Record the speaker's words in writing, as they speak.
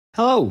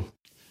Hello.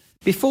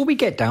 Before we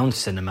get down to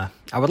cinema,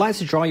 I would like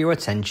to draw your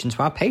attention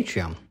to our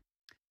Patreon.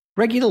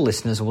 Regular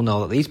listeners will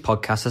know that these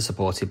podcasts are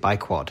supported by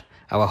Quad,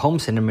 our home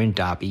cinema in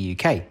Derby,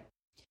 UK.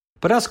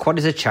 But as Quad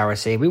is a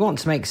charity, we want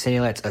to make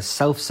Cinelit as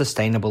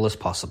self-sustainable as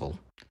possible.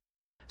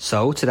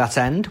 So, to that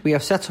end, we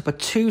have set up a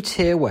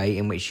two-tier way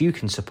in which you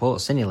can support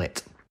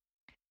Cinelit.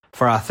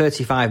 For our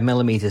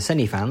 35mm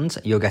Cine fans,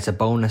 you'll get a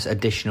bonus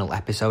additional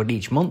episode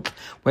each month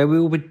where we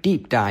will be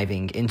deep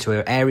diving into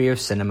an area of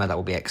cinema that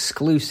will be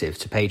exclusive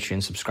to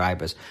Patreon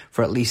subscribers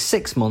for at least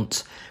 6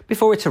 months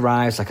before it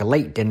arrives like a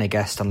late dinner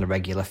guest on the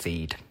regular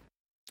feed.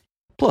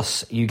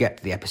 Plus, you get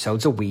the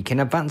episodes a week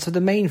in advance of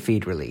the main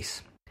feed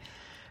release.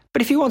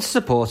 But if you want to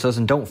support us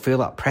and don't feel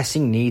that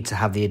pressing need to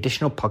have the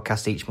additional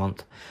podcast each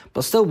month,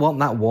 but still want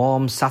that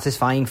warm,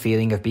 satisfying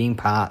feeling of being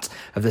part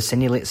of the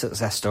Cinelit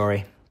success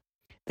story,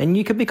 then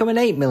you can become an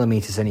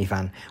 8mm Cine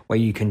fan, where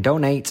you can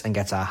donate and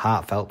get our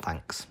heartfelt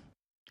thanks.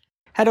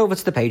 Head over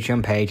to the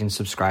Patreon page and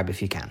subscribe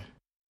if you can.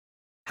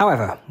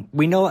 However,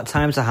 we know that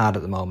times are hard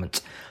at the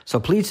moment, so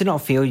please do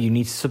not feel you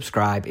need to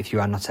subscribe if you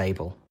are not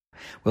able.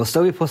 We'll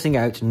still be putting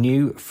out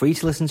new,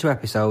 free-to-listen-to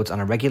episodes on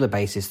a regular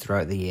basis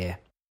throughout the year.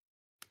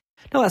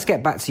 Now let's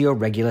get back to your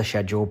regular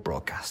scheduled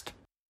broadcast.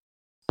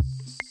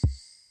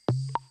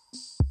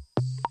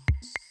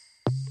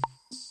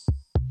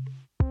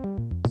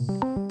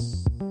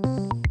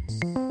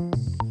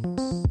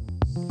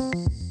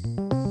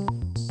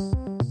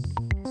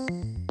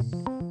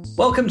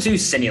 Welcome to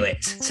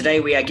Cinelit.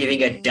 Today we are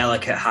giving a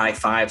delicate high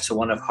five to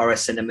one of horror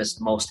cinema's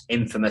most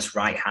infamous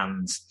right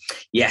hands.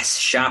 Yes,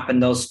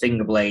 sharpen those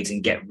finger blades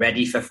and get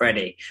ready for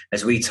Freddy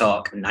as we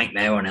talk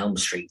Nightmare on Elm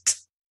Street.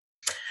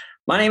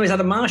 My name is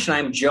Adam Marsh and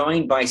I'm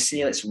joined by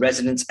Cinelit's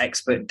resident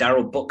expert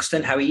Daryl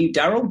Buxton. How are you,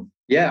 Daryl?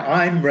 Yeah,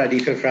 I'm ready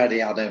for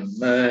Freddy, Adam.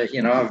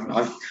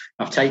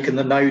 I've taken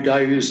the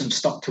no-dose and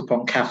stocked up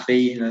on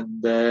caffeine,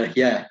 and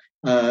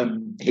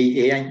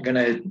he ain't going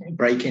to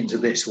break into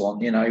this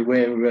one. You know,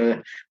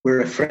 we're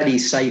a Freddy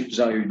safe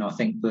zone, I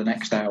think, for the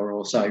next hour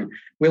or so.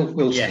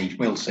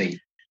 We'll see.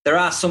 There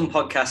are some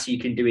podcasts you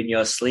can do in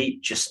your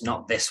sleep, just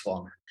not this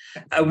one.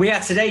 We are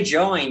today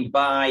joined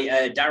by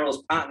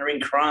Daryl's partner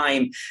in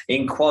crime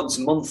in Quad's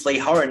monthly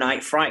horror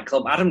night, Fright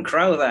Club, Adam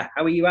Crowther.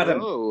 How are you, Adam?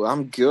 Oh,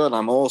 I'm good.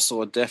 I'm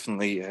also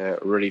definitely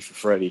ready for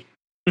Freddy.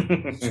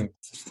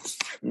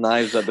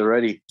 Knives at the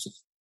ready.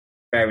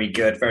 Very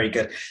good, very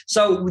good.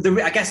 So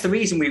I guess the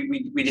reason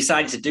we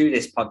decided to do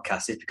this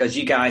podcast is because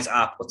you guys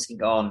are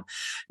putting on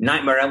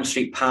Nightmare on Elm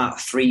Street Part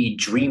 3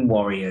 Dream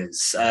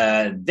Warriors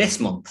this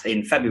month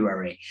in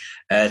February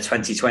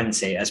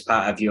 2020 as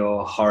part of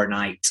your horror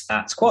night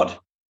at Quad.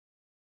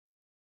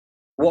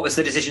 What was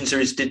the decision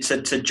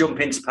to jump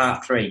into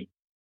Part 3?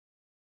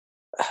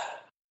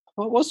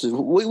 What was it?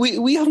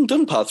 We haven't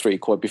done Part 3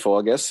 quite before,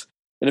 I guess.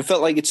 And it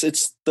felt like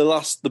it's the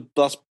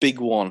last big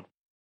one,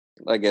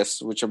 I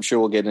guess, which I'm sure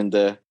we'll get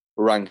into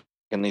rank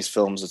in these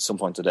films at some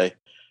point today.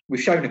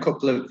 We've shown a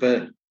couple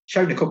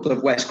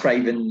of Wes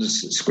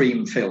Craven's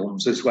Scream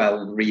films as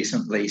well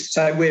recently,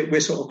 so we're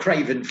sort of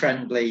Craven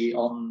friendly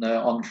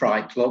on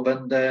Fright Club,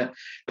 and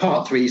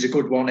Part 3 is a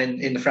good one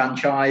in the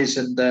franchise,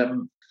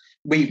 and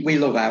we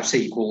love our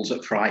sequels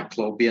at Fright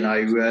Club. You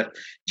know,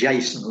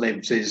 Jason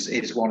Lives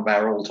is one of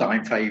our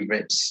all-time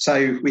favourites.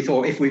 So we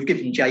thought if we've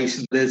given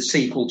Jason the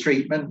sequel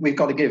treatment, we've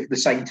got to give the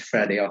same to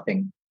Freddy, I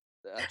think.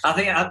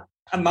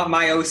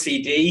 My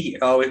OCD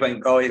always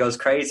goes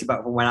crazy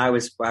back when I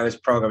was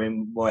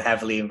programming more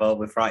heavily involved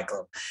with Fright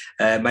Club.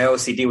 My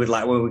OCD would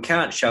we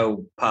can't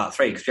show Part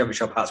 3 because we haven't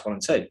shown Parts 1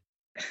 and 2.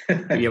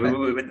 They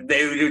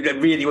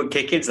really would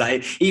kick into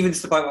that. Even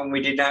to the point when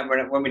we did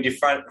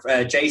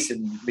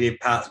Jason, we did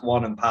Part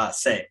 1 and Part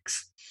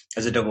 6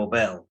 as a double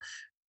bill.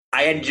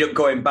 I ended up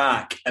going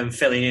back and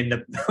filling in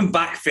the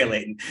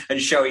backfilling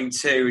and showing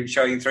 2 and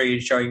showing 3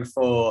 and showing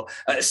 4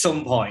 at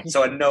some point.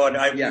 So I know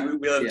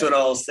we'll have done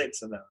all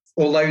 6 of those.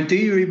 Although, do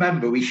you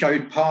remember we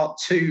showed Part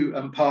 2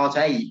 and Part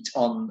 8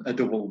 on a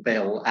double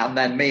bill, and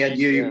then me and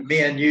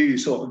you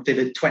sort of did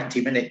a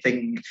 20-minute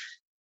thing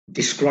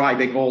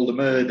describing all the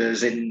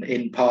murders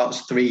in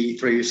Parts 3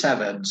 through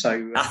 7.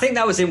 So I think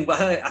that was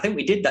I think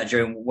we did that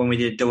when we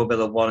did a double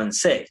bill of 1 and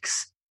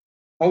 6.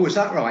 Oh, was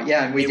that right?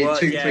 Yeah, and we did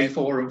 2, 3,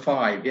 4, and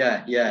 5.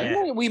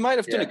 Yeah. We might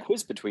have done a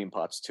quiz between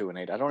Parts 2 and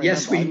 8. I don't remember.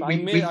 Yes, we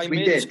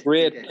did. This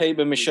great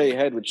paper mache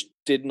head, which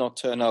did not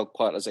turn out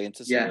quite as I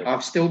anticipated. Yeah,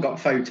 I've still got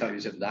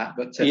photos of that.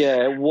 But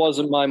it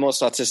wasn't my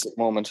most artistic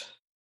moment.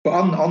 But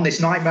on this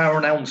Nightmare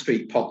on Elm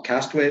Street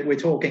podcast, we're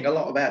talking a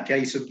lot about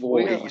Jason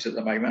Voorhees at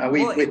the moment.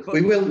 We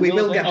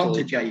will get on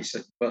to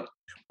Jason, but.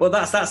 Well,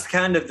 that's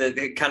kind of the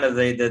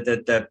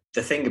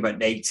thing about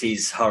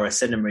 80s horror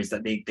cinema is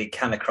that they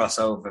kind of cross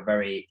over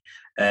very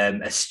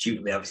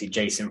astutely. Obviously,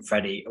 Jason and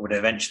Freddy would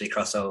eventually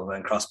cross over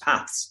and cross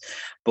paths,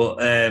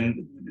 but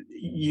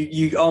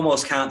you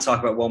almost can't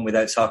talk about one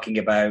without talking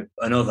about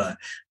another.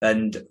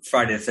 And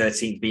Friday the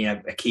 13th being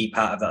a key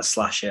part of that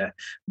slasher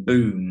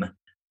boom.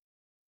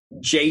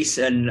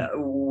 Jason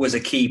was a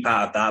key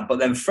part of that, but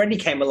then Freddy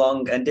came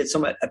along and did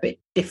something a bit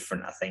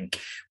different, I think,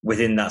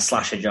 within that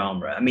slasher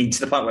genre. I mean, to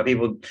the point where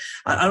people,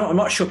 I'm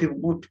not sure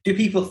do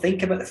people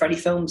think about the Freddy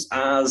films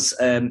as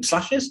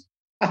slashers?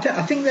 I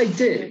think they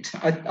did.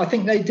 I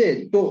think they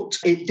did, but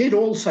it did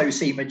also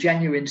seem a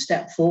genuine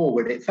step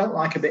forward. It felt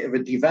like a bit of a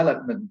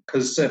development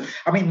because,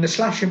 I mean, the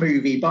slasher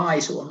movie by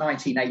sort of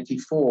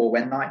 1984,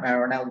 when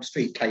Nightmare on Elm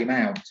Street came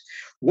out,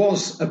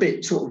 was a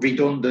bit sort of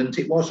redundant.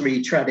 It was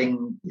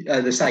retreading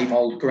the same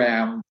old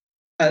ground,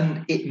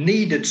 and it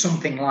needed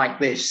something like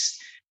this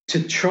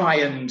to try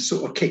and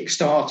sort of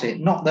kickstart it.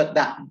 Not that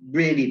that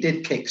really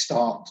did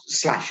kickstart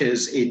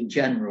slashers in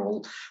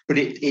general, but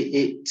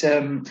it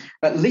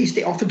at least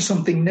it offered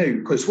something new,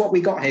 because what we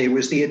got here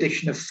was the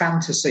addition of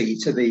fantasy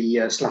to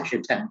the slasher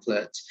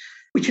template,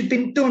 which had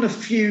been done a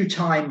few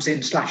times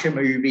in slasher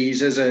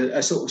movies as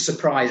a sort of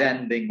surprise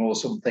ending or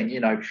something, you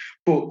know,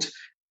 but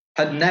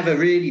had never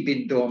really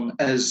been done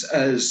as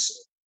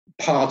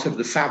part of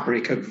the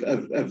fabric of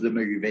the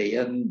movie.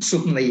 And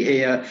suddenly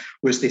here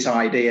was this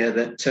idea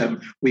that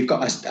we've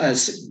got a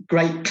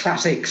great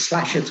classic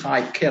slasher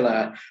type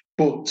killer,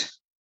 but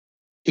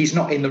he's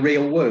not in the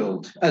real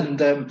world.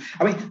 And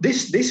I mean,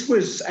 this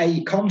was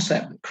a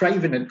concept that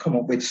Craven had come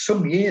up with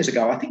some years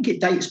ago. I think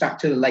it dates back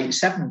to the late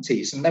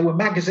 70s. And there were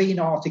magazine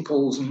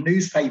articles and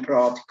newspaper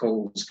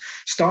articles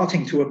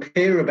starting to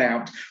appear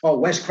about, oh,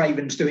 Wes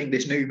Craven's doing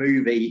this new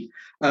movie,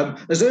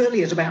 as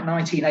early as about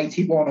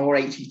 1981 or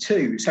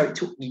 82. So it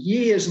took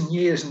years and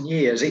years and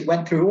years. It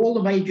went through all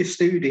the major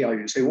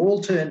studios who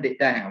all turned it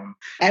down.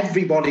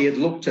 Everybody had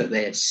looked at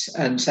this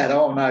and said,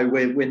 oh, no,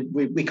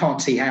 we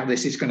can't see how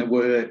this is going to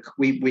work.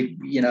 It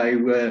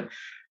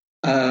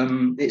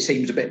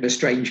seems a bit of a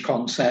strange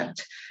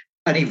concept.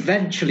 And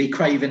eventually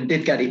Craven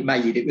did get it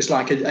made. It was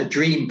like a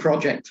dream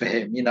project for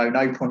him, you know,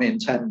 no pun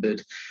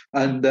intended.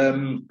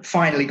 And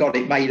finally got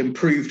it made and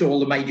proved all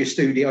the major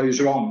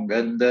studios wrong.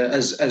 And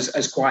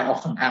as quite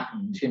often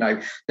happened, you know,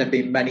 there have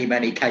been many,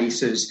 many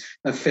cases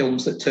of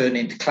films that turn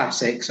into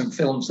classics and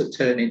films that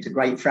turn into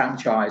great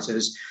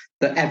franchises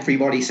that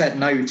everybody said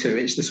no to.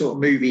 It's the sort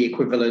of movie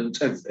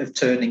equivalent of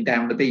turning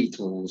down the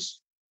Beatles.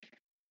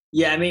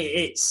 Yeah, I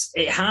mean,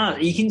 it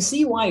hard. You can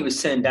see why it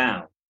was turned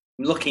down.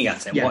 Looking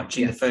at it,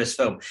 watching the first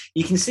film,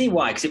 you can see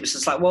why, because it was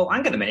just like, well,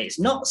 hang on a minute, it's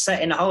not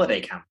set in a holiday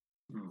camp.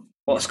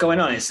 What's going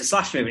on? It's a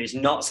slash movie. It's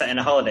not set in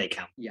a holiday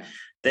camp. Yeah,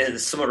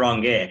 there's something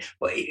wrong here.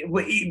 But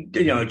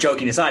you know,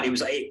 joking aside,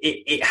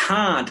 it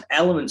had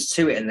elements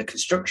to it and the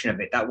construction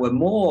of it that were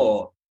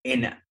more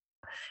in,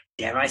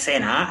 dare I say,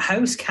 an art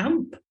house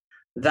camp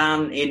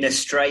than in a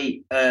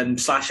straight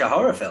slasher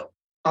horror film.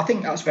 I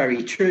think that's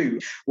very true.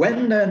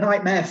 When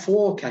Nightmare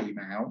 4 came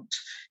out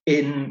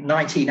in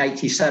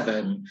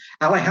 1987,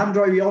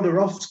 Alejandro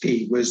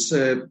Jodorowsky was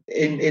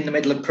in the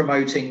middle of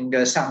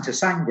promoting Santa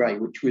Sangre,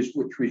 which was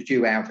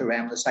due out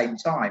around the same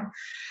time.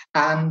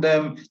 And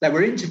there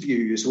were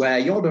interviews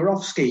where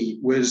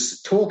Jodorowsky was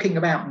talking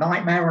about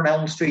Nightmare on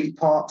Elm Street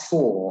Part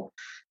 4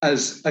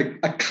 as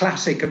a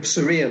classic of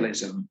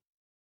surrealism,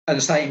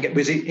 and saying it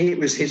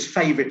was his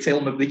favourite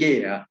film of the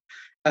year.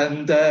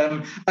 And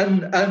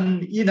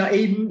you know,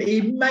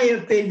 he may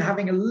have been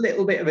having a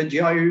little bit of a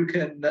joke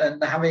and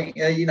having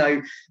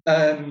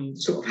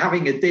sort of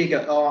having a dig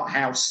at art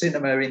house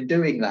cinema in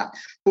doing that,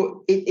 but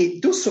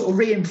it does sort of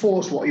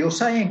reinforce what you're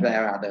saying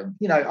there, Adam.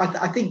 You know,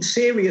 I think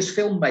serious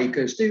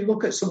filmmakers do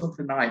look at some of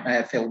the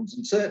Nightmare films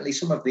and certainly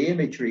some of the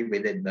imagery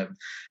within them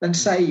and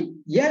say,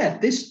 yeah,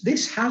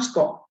 this has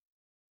got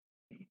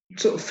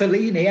sort of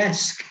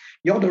Fellini-esque,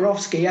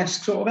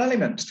 Jodorowsky-esque sort of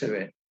elements to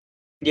it.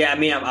 Yeah, I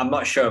mean, I'm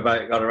not sure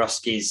about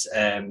Jodorowsky's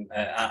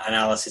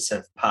analysis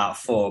of Part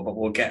 4, but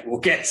we'll get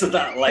to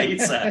that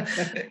later.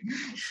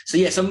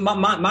 So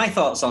my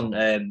thoughts on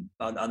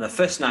the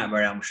first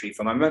Nightmare on Elm Street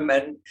film. I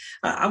remember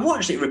I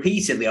watched it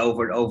repeatedly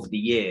over and over the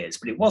years,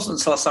 but it wasn't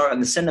until I saw it in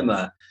the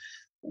cinema,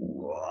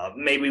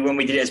 maybe when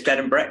we did it as Bed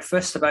and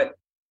Breakfast about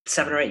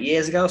 7 or 8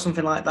 years ago,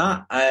 something like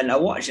that. And I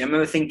watched it. I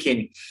remember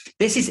thinking,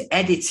 this is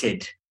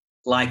edited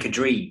like a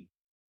dream.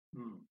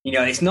 You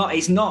know, it's not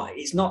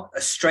a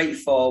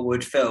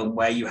straightforward film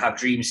where you have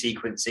dream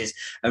sequences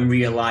and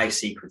real life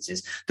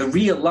sequences. The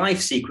real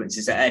life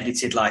sequences are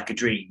edited like a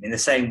dream in the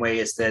same way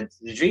as the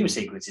dream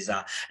sequences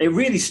are. It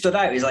really stood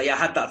out. It's like I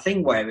had that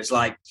thing where it was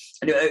like,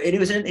 and it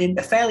was in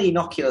a fairly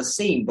innocuous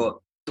scene, but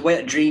the way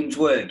that dreams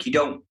work, you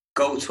don't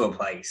go to a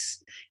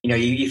place. You know,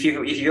 if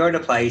you're in a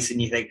place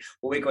and you think,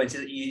 well, we're going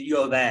to,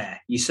 you're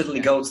there. You suddenly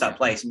go to that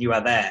place and you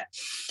are there.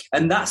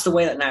 And that's the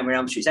way that Nightmare on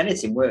Elm Street's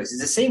editing works.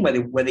 It's a scene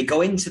where they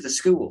go into the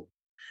school.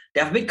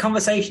 They have a big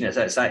conversation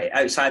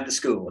outside the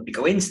school. They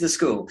go into the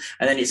school,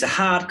 and then it's a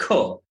hard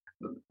cut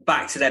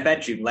back to their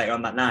bedroom later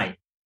on that night.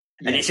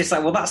 Yeah. And it's just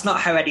like, well, that's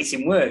not how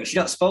editing works.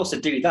 You're not supposed to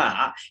do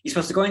that. You're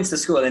supposed to go into the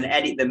school and then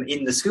edit them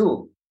in the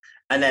school,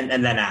 and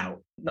then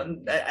out.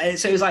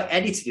 So it was like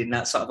edited in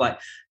that sort of like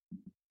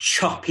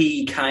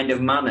choppy kind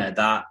of manner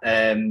that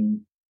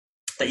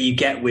that you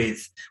get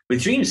with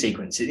dream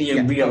sequences,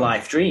 real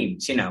life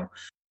dreams, you know.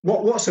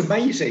 what's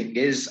amazing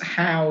is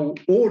how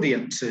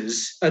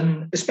audiences,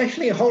 and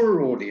especially a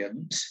horror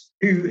audience,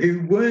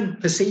 who weren't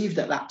perceived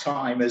at that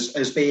time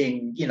as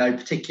being,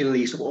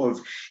 particularly sort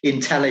of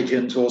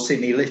intelligent or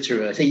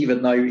semi-literate,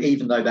 even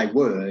though they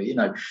were,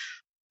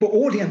 but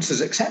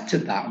audiences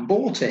accepted that and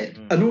bought it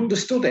and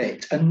understood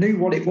it and knew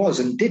what it was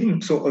and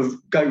didn't sort of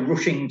go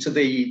rushing to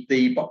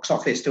the box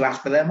office to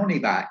ask for their money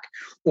back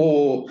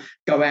or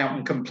go out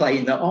and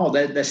complain that,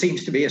 there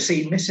seems to be a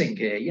scene missing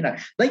here.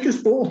 They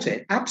just bought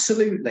it,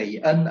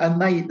 absolutely. And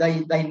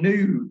they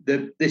knew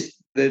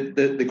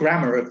the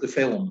grammar of the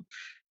film.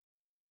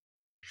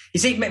 You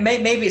see,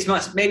 maybe it's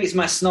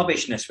my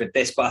snobbishness with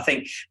this, but I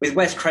think with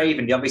Wes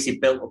Craven, he obviously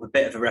built up a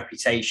bit of a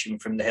reputation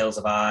from The Hills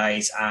of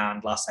Eyes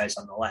and Last House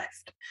on the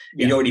Left.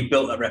 Yeah. He'd already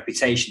built that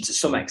reputation to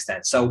some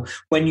extent. So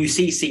when you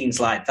see scenes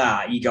like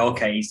that, you go,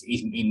 okay,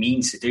 he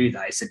means to do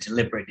that. It's a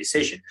deliberate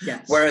decision.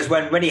 Yes. Whereas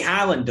when Rennie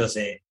Harlan does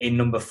it in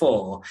number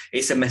 4,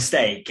 it's a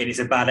mistake and it's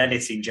a bad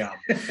editing job.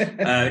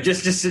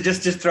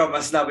 just throw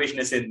my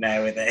snobbishness in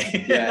there with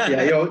it. yeah.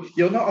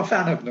 You're not a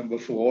fan of number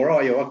 4,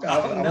 are you?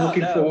 I'm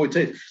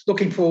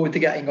looking forward to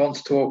getting on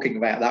to talking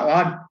about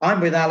that.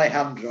 I'm with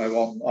Alejandro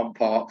on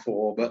part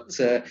 4, but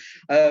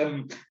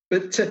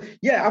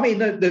I mean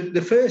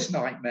the first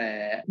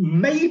Nightmare,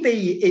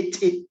 maybe it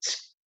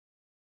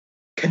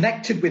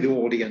connected with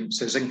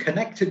audiences and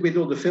connected with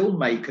other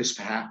filmmakers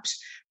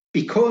perhaps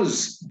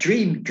because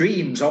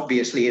dreams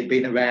obviously had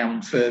been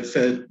around for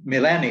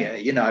millennia,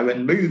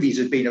 and movies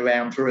had been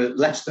around for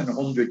less than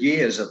 100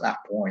 years at that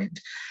point,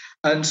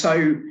 and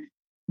so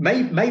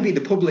maybe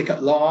the public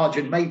at large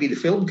and maybe the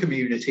film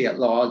community at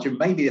large and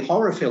maybe the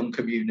horror film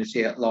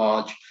community at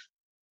large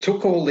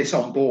took all this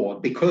on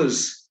board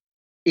because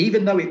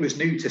even though it was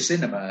new to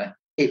cinema,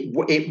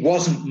 it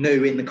wasn't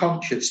new in the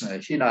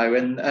consciousness,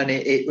 and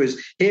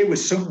it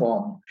was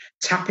someone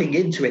tapping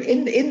into it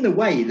in the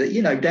way that,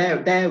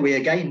 dare we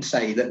again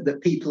say that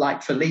people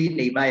like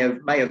Fellini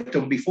may have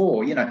done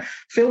before.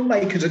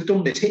 Filmmakers had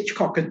done this.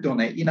 Hitchcock had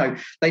done it.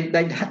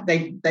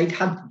 They'd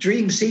had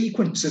dream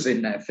sequences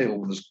in their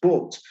films,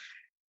 but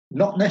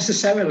not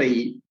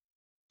necessarily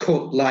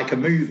cut like a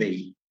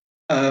movie.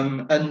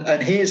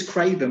 And here's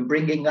Craven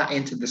bringing that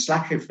into the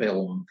slasher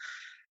film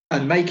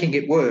and making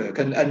it work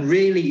and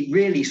really,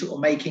 really sort of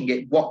making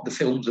it what the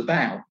film's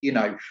about,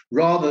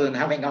 rather than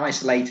having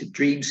isolated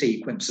dream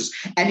sequences.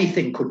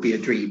 Anything could be a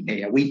dream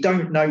here. We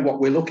don't know what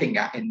we're looking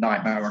at in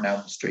Nightmare on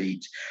Elm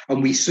Street.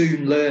 And we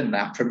soon learn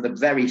that from the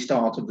very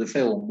start of the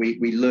film.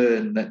 We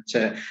learn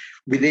that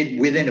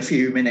within a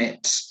few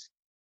minutes,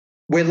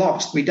 we're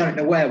lost. We don't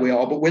know where we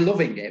are, but we're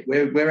loving it.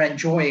 We're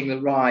enjoying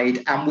the ride.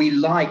 And we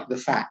like the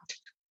fact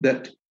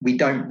that we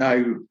don't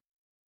know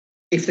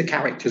if the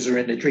characters are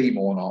in a dream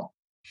or not.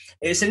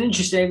 It's an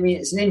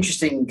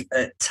interesting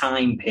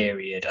time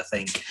period, I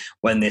think,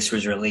 when this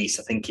was released.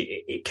 I think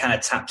it kind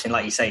of tapped in,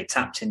 like you say, it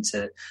tapped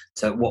into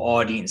what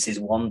audiences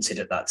wanted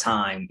at that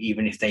time,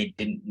 even if they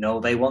didn't know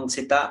they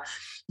wanted that.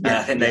 Yeah,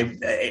 I think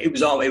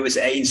it was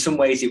in some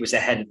ways it was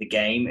ahead of the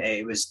game.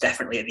 It was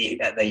definitely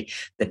at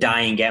the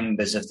dying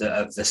embers of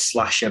the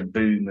slasher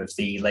boom of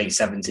the late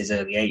 70s,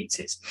 early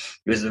 80s.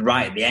 It was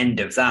right at the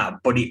end of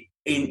that, but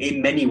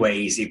in many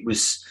ways it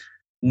was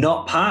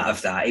not part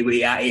of that.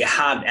 It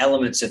had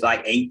elements of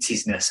like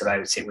 80s-ness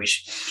about it,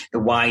 which the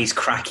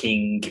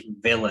wisecracking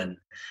villain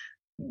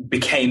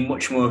became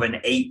much more of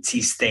an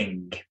 80s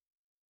thing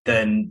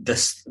than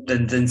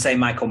say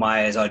Michael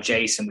Myers or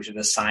Jason, which were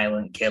the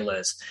silent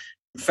killers.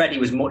 Freddy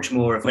was much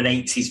more of an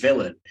 80s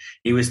villain.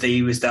 He was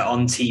the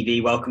on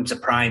TV, welcome to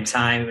prime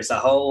time. It was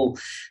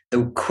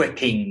the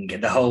quipping,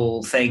 the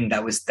whole thing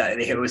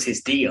it was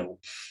his deal.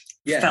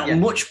 Felt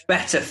much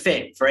better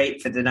fit for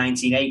the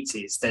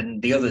 1980s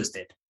than the others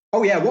did.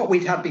 Oh yeah, what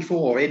we'd had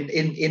before in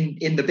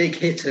the big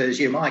hitters,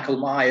 your Michael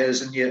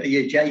Myers and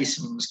your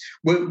Jasons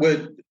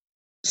were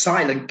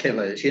silent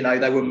killers.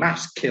 They were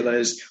masked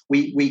killers.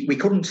 We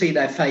couldn't see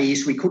their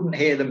face, we couldn't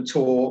hear them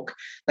talk.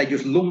 They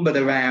just lumbered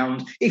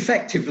around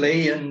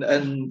effectively, and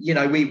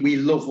we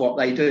love what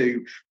they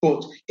do.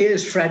 But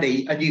here's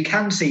Freddy, and you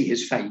can see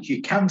his face,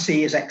 you can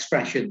see his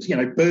expressions.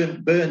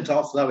 Burnt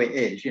off though it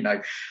is.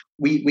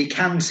 We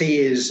can see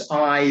his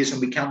eyes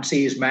and we can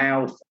see his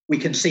mouth. We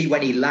can see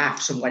when he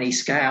laughs and when he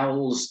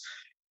scowls.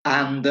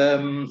 And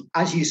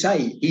as you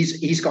say,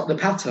 he's got the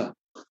patter.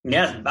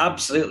 Yeah,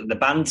 absolutely. The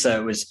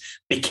banter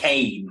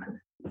became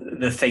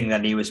the thing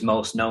that he was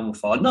most known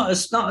for. Not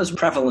as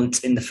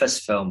prevalent in the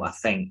first film, I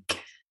think.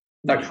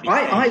 No,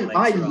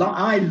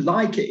 I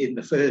like it in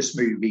the first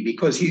movie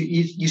because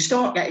you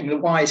start getting the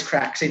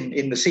wisecracks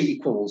in the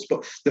sequels,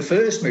 but the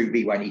first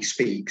movie when he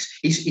speaks,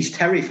 he's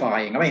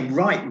terrifying. I mean,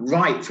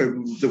 right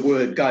from the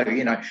word go,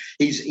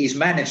 he's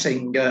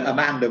menacing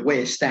Amanda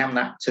Wyss down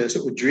that sort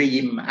of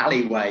dream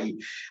alleyway,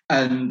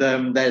 and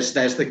there's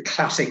the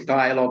classic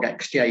dialogue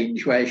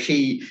exchange where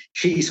she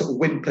sort of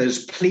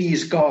whimpers,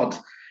 "Please God,"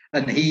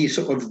 and he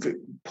sort of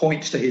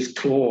points to his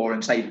claw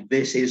and say,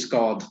 "This is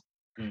God."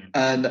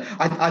 And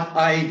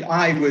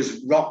I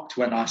was rocked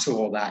when I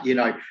saw that.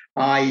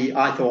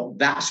 I thought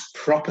that's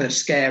proper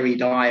scary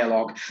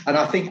dialogue, and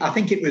I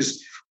think it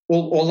was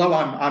although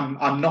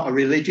I'm not a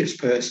religious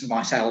person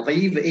myself,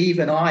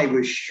 even I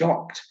was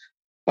shocked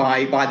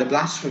by the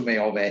blasphemy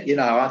of it. You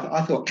know,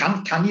 I thought,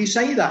 can you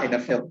say that in a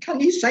film? Can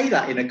you say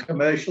that in a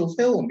commercial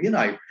film? You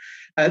know,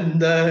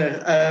 and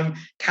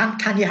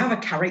can you have a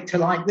character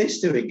like this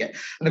doing it?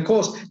 And of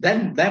course,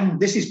 then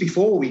this is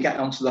before we get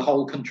onto the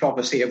whole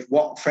controversy of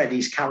what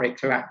Freddy's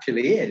character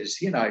actually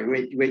is. You know,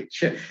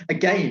 which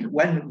again,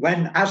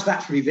 when as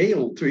that's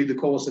revealed through the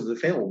course of the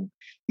film,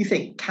 you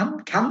think,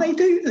 can they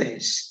do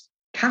this?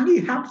 Can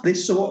you have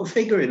this sort of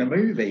figure in a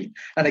movie?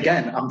 And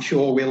again, I'm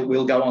sure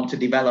we'll go on to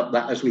develop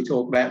that as we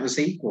talk about the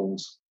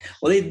sequels.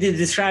 Well, they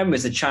describe him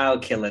as a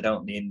child killer,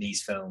 don't they, in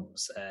these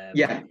films?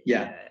 Yeah.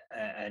 You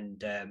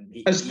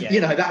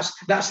know,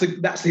 that's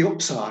the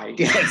upside.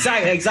 Yeah.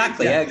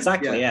 Exactly.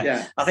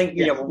 Yeah. I think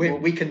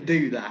we can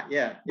do that.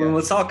 Yeah.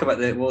 We'll talk about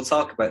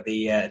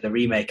the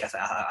remake.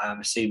 I'm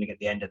assuming at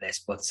the end of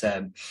this, but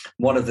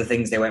one of the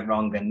things they went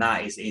wrong in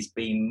that is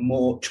being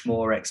much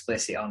more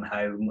explicit on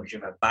how much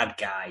of a bad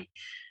guy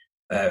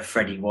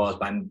Freddy was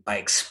by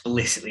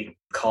explicitly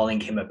calling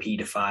him a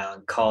paedophile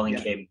and calling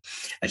him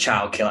a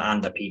child killer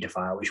and a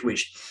paedophile,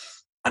 which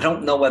I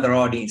don't know whether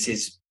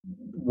audiences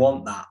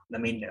want that. I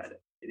mean,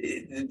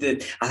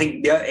 I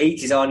think the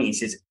 80s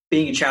audiences,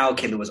 being a child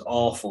killer was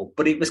awful,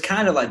 but it was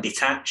kind of like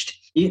detached.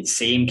 You didn't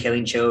see him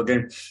killing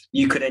children.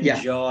 You could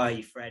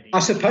enjoy Freddy. I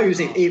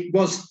suppose it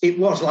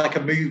was like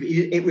a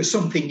movie. It was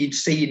something you'd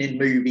seen in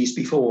movies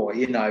before.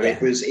 You know,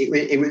 it was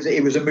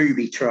a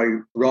movie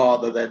trope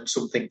rather than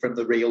something from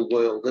the real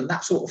world, and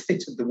that sort of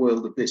fitted the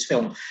world of this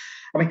film.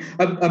 I mean,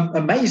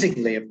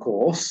 amazingly, of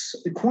course,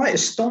 quite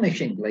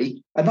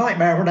astonishingly, A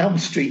Nightmare on Elm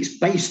Street is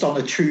based on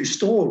a true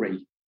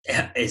story.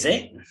 Is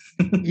it?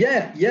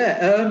 Yeah.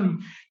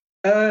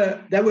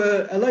 There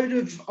were a load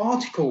of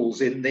articles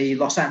in the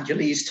Los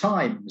Angeles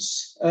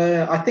Times,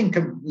 I think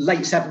late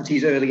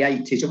 70s, early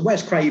 80s, and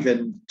Wes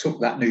Craven took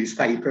that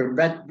newspaper and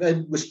read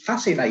and was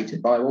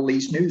fascinated by all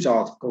these news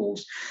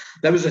articles.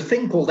 There was a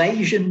thing called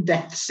Asian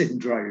Death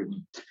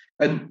Syndrome,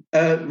 and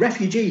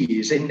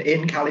refugees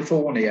in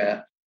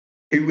California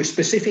who were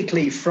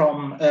specifically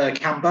from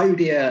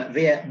Cambodia,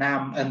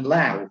 Vietnam, and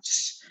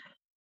Laos,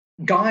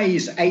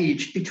 guys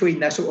aged between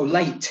their sort of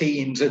late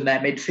teens and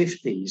their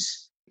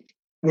mid-50s,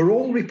 were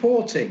all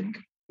reporting,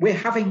 we're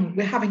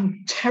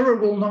having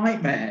terrible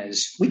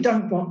nightmares. We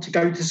don't want to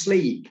go to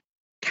sleep.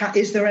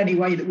 Is there any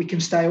way that we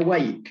can stay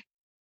awake?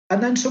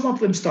 And then some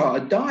of them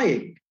started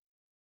dying.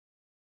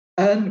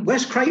 And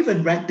Wes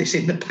Craven read this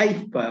in the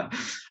paper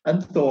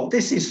and thought,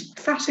 this is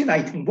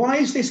fascinating. Why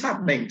is this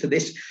happening to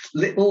this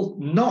little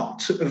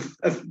knot of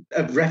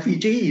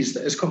refugees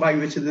that has come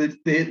over to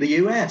the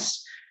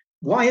US?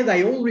 Why are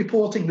they all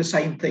reporting the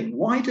same thing?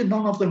 Why do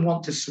none of them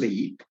want to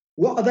sleep?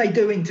 What are they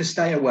doing to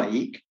stay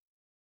awake?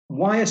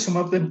 Why are some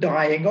of them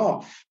dying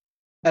off?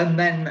 And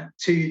then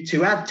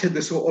to add to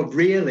the sort of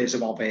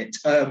realism of it,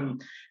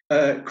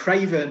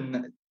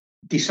 Craven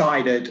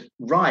decided,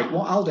 right,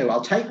 what I'll do,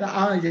 I'll take that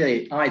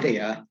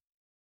idea,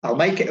 I'll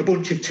make it a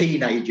bunch of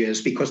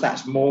teenagers because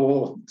that's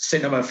more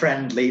cinema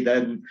friendly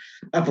than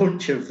a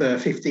bunch of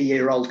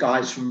 50-year-old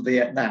guys from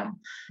Vietnam.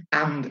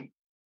 And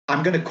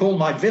I'm going to call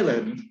my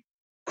villain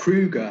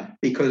Kruger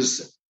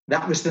because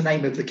that was the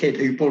name of the kid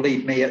who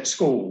bullied me at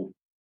school.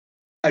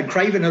 And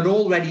Craven had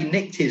already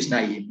nicked his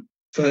name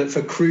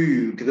for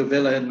Krug, the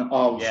villain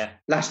of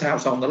Last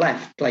House on the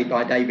Left, played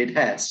by David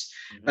Hess.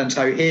 Mm-hmm. And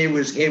so here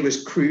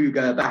was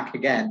Kruger back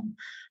again.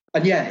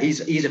 And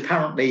he's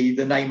apparently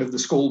the name of the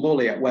school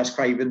bully at Wes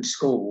Craven's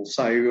school.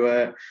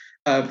 So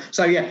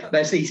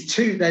there's these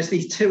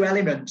two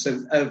elements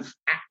of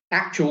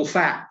actual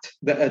fact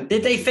that are...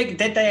 Did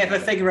they ever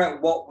figure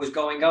out what was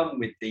going on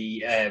with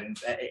the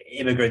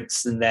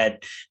immigrants and their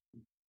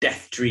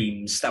death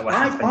dreams that were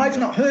happening? I've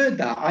not heard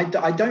that.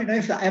 I don't know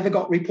if that ever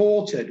got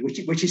reported,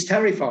 which is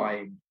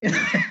terrifying.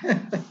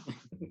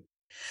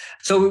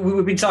 So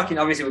we've been talking,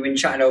 obviously we've been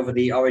chatting over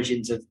the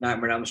origins of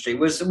Nightmare on Elm Street.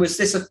 Was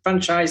this a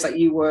franchise that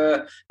you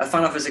were a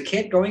fan of as a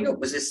kid growing up?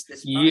 Was this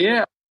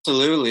Yeah,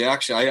 absolutely.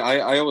 Actually,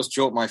 I always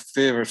joke my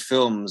favourite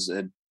films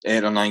at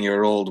 8 or 9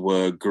 year old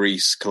were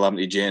Grease,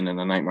 Calamity Jane, and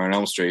A Nightmare on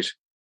Elm Street.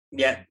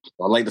 Yeah,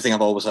 I like to think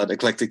I've always had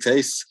eclectic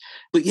tastes,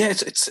 but yeah,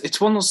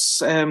 it's one of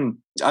those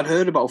I'd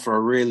heard about for a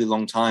really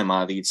long time.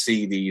 You'd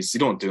see these, you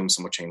don't do them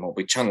so much anymore,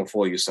 but Channel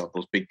 4 used to have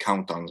those big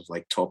countdowns of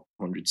like top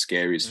 100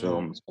 scariest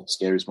films,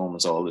 scariest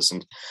moments, all this,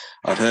 and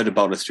I'd heard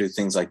about it through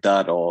things like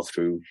that, or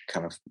through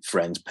kind of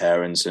friends'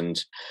 parents,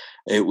 and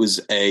it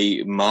was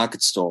a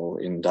market stall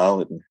in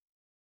Darlington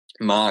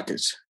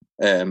Market,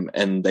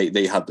 and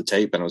they had the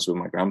tape, and I was with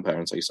my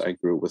grandparents. I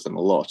grew up with them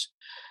a lot.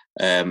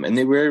 And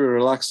they were very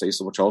relaxed. I used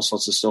to watch all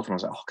sorts of stuff, and I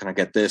was like, "Oh, can I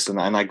get this?"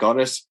 And I got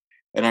it.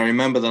 And I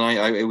remember the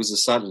night it was a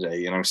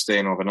Saturday, and I was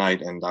staying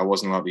overnight, and I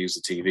wasn't allowed to use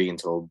the TV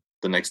until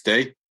the next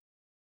day.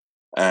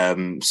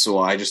 So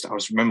I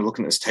remember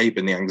looking at this tape,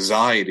 and the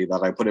anxiety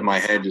that I put in my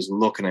head just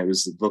looking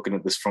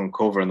at this front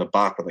cover and the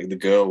back with like the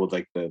girl with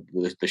like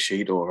the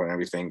sheet over and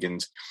everything,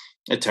 and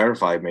It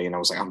terrified me, and I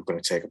was like, I'm going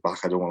to take it back.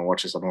 I don't want to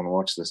watch this. I don't want to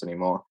watch this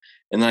anymore.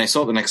 And then I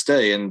saw it the next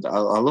day, and I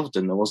loved it.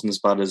 And it wasn't as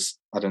bad as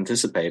I'd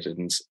anticipated.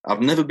 And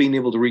I've never been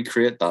able to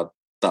recreate that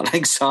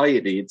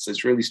anxiety.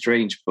 It's really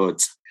strange,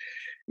 but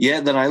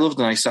yeah. Then I loved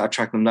it. And I started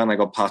tracking them down. I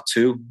got part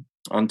 2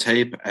 on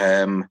tape.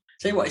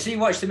 So you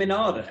watched them in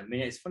order? I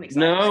mean, it's funny.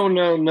 No.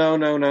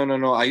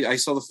 I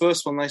saw the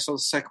first one. I saw the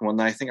second one.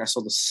 I think I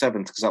saw the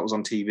 7th because that was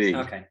on TV.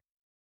 Okay.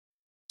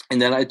 And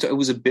then it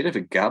was a bit of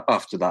a gap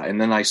after that. And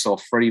then I saw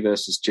Freddy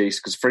vs. Jason,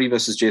 because Freddy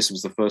vs. Jason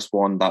was the first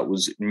one that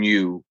was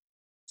new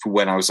for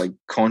when I was like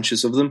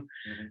conscious of them.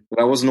 Mm-hmm.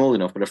 But I wasn't old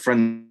enough. But a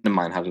friend of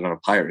mine had it on a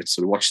pirate,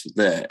 so we watched it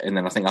there. And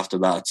then I think after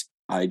that,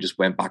 I just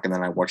went back and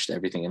then I watched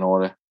everything in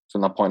order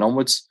from that point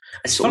onwards.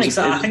 It's funny because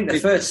I think the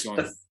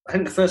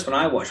first one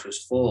I watched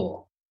was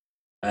 4.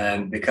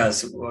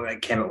 Because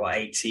it came at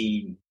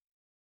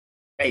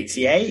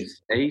 88?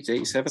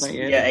 87,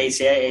 88. Yeah,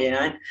 88,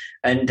 89.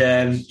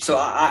 And so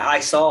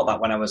I saw that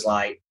when I was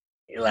like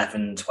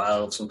 11,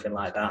 12, something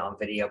like that on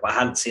video, but I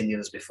hadn't seen the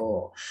others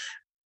before.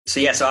 So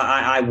yeah, so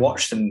I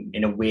watched them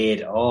in a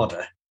weird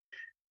order.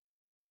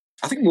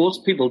 I think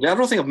most people, I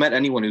don't think I've met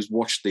anyone who's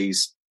watched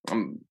these.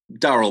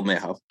 Daryl may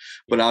have,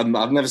 but I've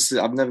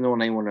never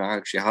known anyone who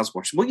actually has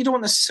watched them. Well, you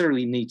don't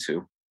necessarily need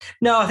to.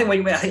 No, I think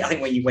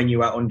when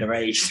you are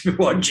underage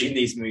watching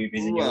these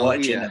movies and you're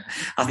watching them,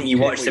 I think you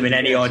watch them in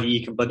any order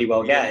you can bloody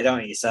well get it,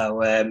 don't you?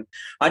 So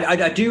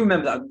I do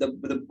remember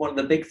that one of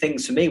the big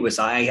things for me was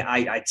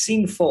I'd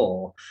seen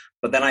 4,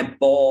 but then I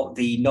bought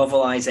the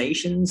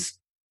novelizations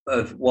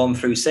of 1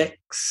 through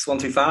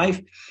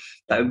 5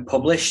 that were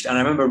published, and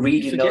I remember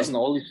reading those.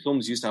 All these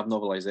films used to have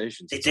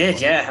novelizations. It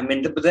did, yeah. I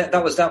mean,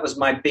 that was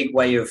my big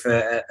way of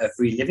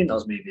reliving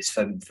those movies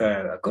for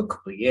a good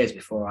couple of years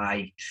before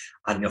I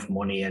had enough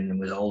money and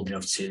was old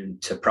enough to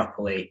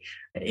properly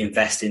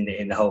invest in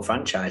the whole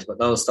franchise. But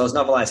those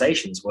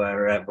novelizations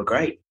were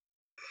great.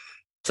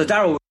 So,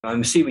 Daryl,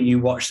 I'm assuming you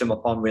watched them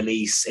upon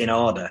release in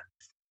order.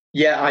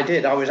 Yeah, I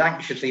did. I was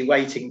anxiously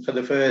waiting for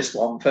the first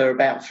one for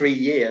about 3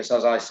 years,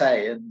 as I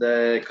say, and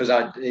because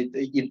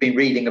you'd been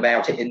reading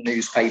about it in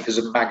newspapers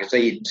and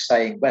magazines,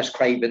 saying Wes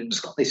Craven's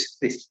got this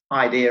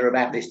idea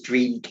about this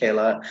dream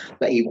killer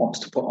that he wants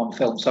to put on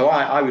film. So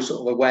I was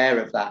sort of aware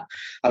of that,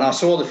 and I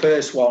saw the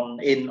first one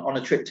on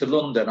a trip to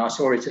London. I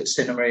saw it at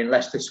cinema in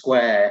Leicester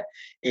Square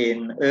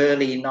in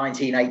early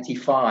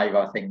 1985,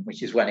 I think,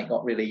 which is when it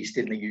got released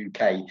in the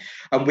UK.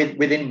 And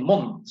within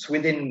months,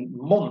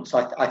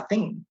 I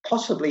think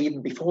possibly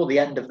even before the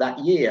end of that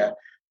year,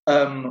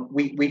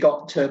 we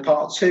got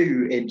part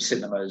 2 in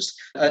cinemas.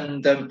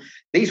 And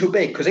these were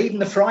big because even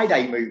the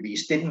Friday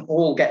movies didn't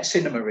all get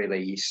cinema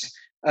release.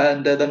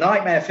 And the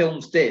Nightmare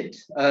films did.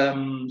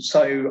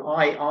 So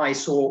I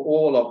saw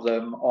all of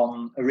them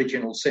on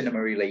original cinema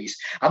release.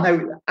 And they,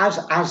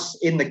 as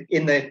in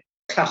the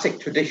classic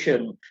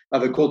tradition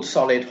of a good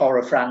solid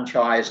horror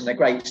franchise and a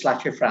great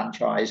slasher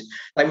franchise,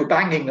 they were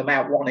banging them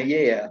out one a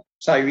year.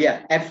 So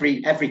yeah,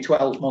 every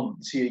 12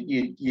 months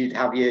you'd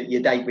have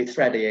your date with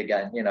Freddy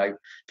again. You know,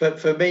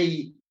 for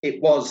me it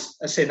was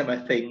a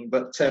cinema thing,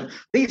 but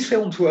these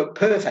films were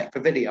perfect for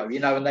video. You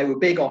know, and they were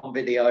big on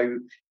video.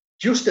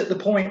 Just at the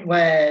point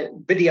where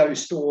video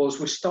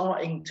stores were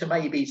starting to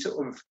maybe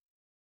sort of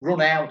run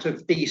out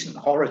of decent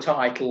horror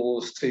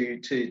titles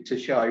to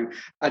show,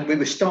 and we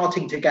were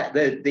starting to get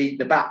the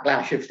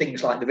backlash of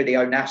things like the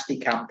Video Nasty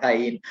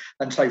campaign,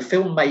 and so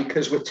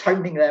filmmakers were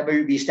toning their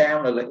movies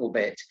down a little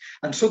bit,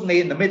 and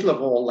suddenly in the middle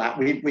of all that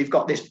we've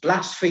got this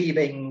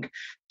blaspheming,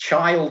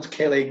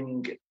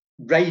 child-killing,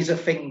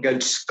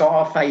 razor-fingered,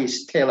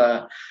 scar-faced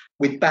killer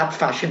with bad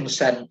fashion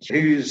sense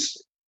who's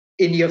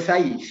in your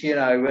face, you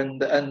know,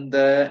 and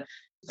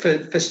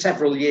for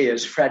several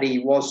years, Freddy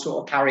was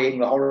sort of carrying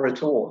the horror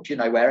torch, you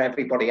know, where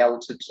everybody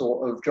else had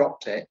sort of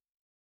dropped it.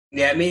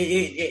 Yeah, I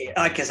mean,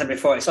 like I said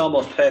before, it's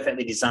almost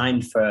perfectly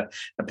designed for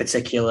a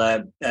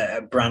particular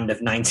brand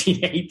of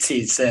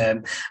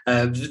 1980s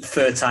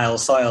fertile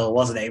soil,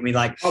 wasn't it? I mean,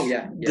 like,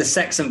 the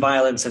sex and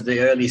violence of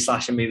the early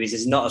slasher movies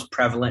is not as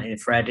prevalent in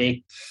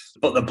Freddy,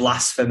 but the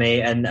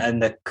blasphemy and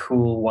the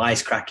cool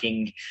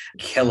wisecracking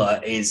killer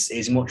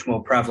is much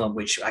more prevalent,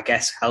 which I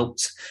guess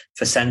helped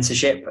for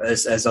censorship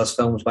as those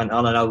films went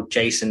on. I know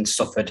Jason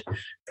suffered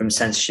from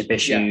censorship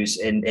issues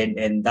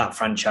in that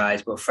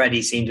franchise, but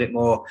Freddy seems a bit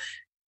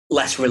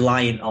less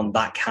reliant on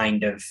that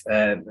kind of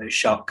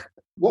shock.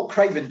 What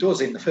Craven does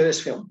in the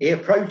first film, he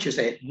approaches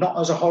it not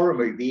as a horror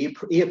movie,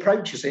 he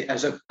approaches it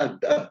as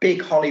a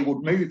big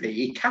Hollywood movie.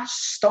 He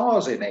casts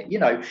stars in it. You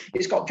know,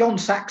 it's got John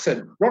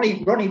Saxon,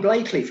 Ronnie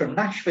Blakely from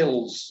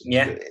Nashville's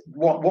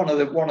one of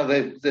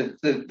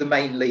the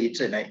main leads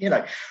in it. You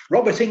know,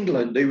 Robert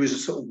Englund, who was a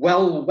sort of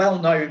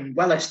well-known,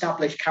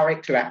 well-established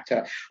character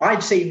actor.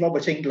 I'd seen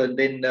Robert Englund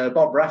in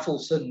Bob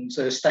Raffleson's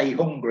Stay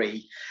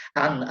Hungry,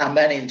 and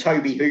then in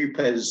Tobe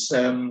Hooper's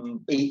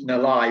Eaten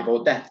Alive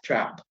or Death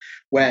Trap,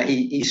 where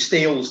he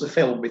steals the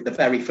film with the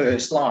very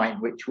first line,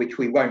 which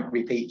we won't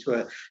repeat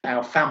to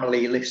our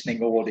family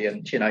listening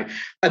audience, you know.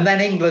 And then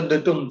England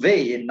had done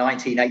V in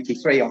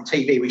 1983 on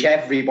TV, which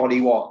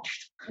everybody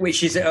watched.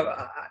 Which is,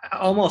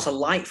 almost a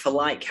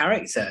like-for-like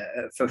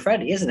character for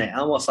Freddy, isn't it?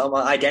 Almost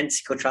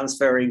identical,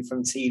 transferring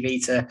from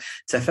TV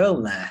to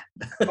film there.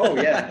 Oh,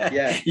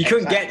 yeah. You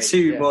couldn't get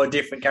two more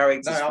different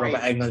characters for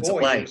Robert Englund to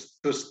play.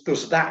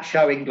 Does that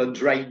show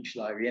England's range,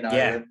 though?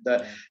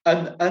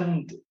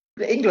 And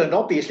England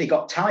obviously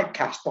got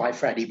typecast by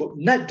Freddy, but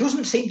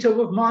doesn't seem to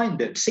have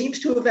minded, seems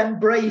to have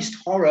embraced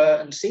horror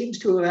and seems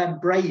to have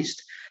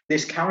embraced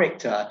this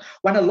character,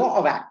 when a lot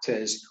of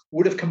actors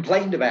would have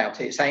complained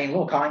about it, saying,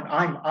 "Look, I'm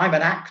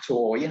an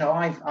actor.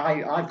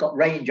 I've got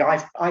range.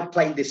 I've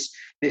played this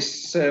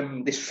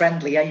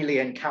friendly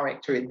alien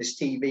character in this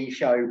TV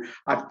show.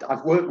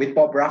 I've worked with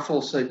Bob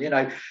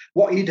Raffleson.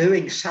 What are you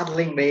doing,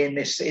 saddling me in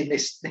this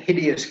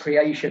hideous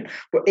creation?"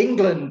 But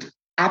England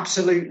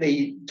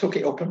absolutely took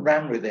it up and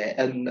ran with it,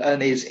 and I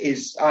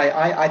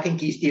think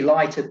he's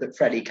delighted that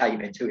Freddy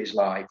came into his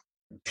life.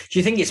 Do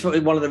you think it's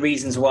one of the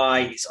reasons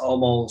why it's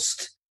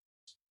almost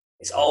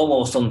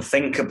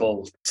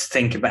unthinkable to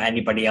think about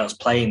anybody else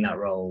playing that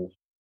role,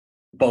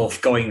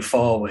 both going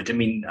forward? I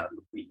mean,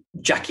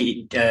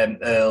 Jackie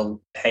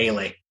Earle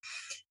Haley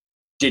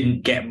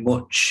didn't get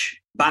much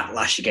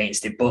backlash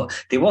against it, but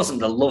there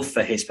wasn't the love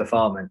for his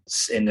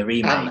performance in the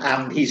remake,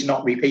 and he's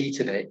not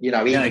repeated it.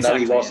 Even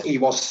though he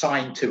was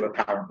signed to,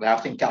 apparently. I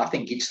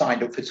think he'd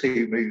signed up for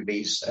 2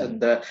 movies,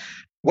 and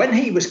when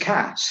he was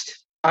cast,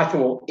 I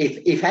thought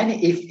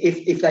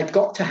if they've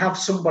got to have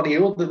somebody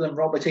other than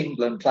Robert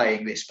Englund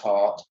playing this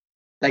part,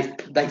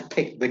 they've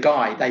picked the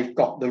guy. They've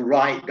got the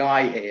right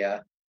guy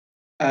here,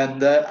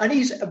 and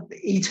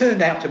he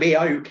turned out to be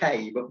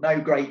okay, but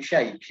no great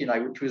shakes,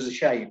 which was a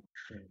shame.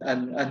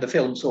 And the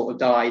film sort of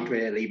died,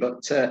 really.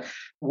 But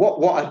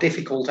what a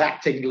difficult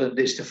act England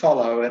is to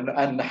follow,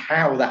 and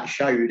how that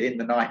showed in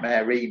the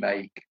Nightmare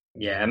remake.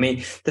 Yeah, I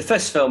mean, the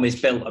first film is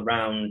built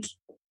around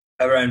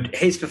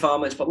his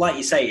performance, but like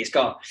you say, it's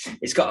got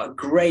a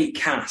great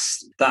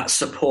cast that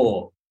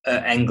support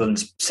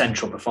Englund's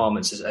central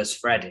performance as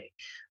Freddy.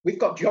 We've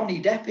got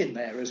Johnny Depp in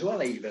there as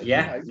well, even.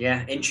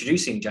 Yeah,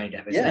 introducing Johnny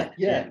Depp, isn't it?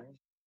 Yeah.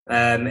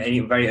 In a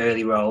very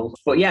early role,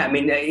 but yeah, I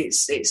mean,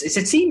 it's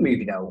a team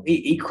movie though.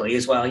 Equally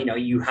as well,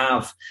 you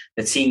have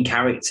the teen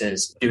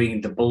characters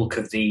doing the bulk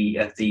of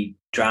the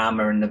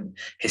drama and the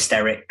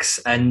hysterics,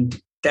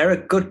 and they're a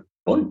good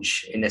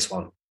bunch in this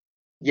one.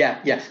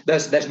 Yeah.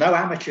 There's no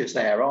amateurs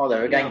there, are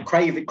there? Again,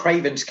 no.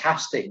 Craven's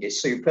casting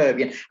is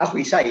superb. As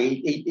we say,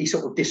 he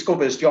sort of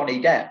discovers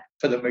Johnny Depp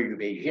for the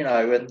movie,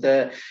 and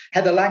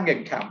Heather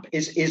Langenkamp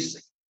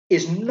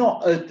is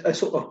not a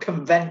sort of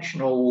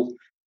conventional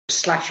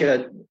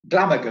slasher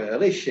glamour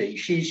girl, is she?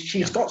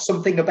 She's got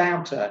something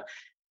about her.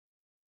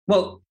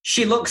 Well,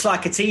 she looks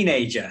like a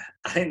teenager.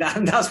 I think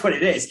that's what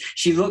it is.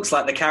 She looks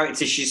like the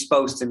character she's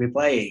supposed to be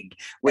playing,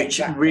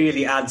 which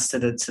really adds to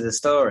the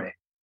story.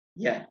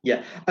 Yeah.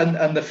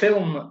 And the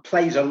film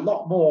plays a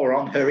lot more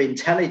on her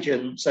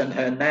intelligence and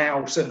her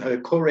nous and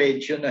her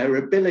courage and her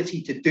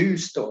ability to do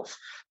stuff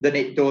than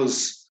it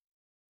does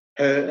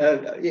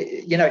her.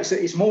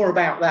 It's more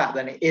about that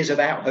than it is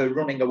about her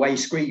running away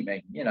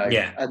screaming,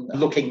 and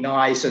looking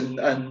nice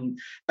and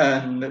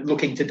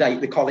looking to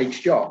date the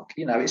college jock.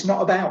 It's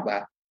not about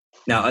that.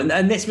 No,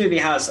 and this movie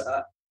has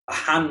a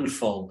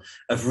handful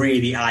of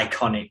really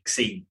iconic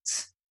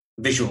scenes.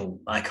 Visual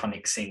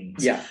iconic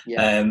scenes.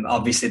 Yeah.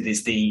 Obviously,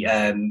 there's the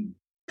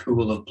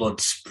pool of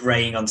blood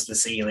spraying onto the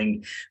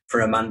ceiling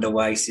for Amanda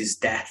Weiss's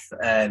death,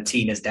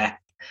 Tina's death.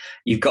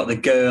 You've got the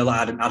girl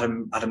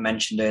Adam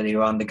mentioned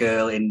earlier on, the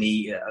girl in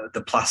the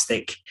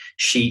plastic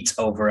sheet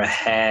over her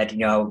head.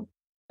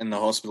 In the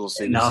hospital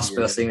scene. In the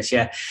hospital scenes,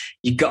 yeah.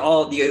 You've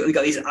got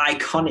these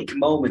iconic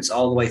moments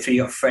all the way through.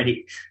 You got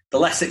Freddy, the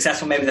less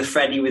successful, maybe the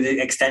Freddy with the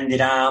extended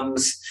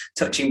arms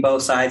touching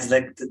both sides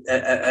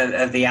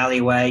of the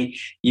alleyway.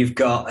 You've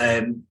got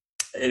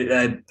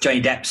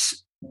Johnny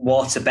Depp's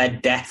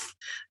waterbed death,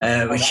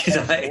 which is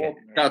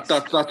that's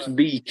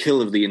the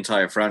kill of the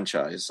entire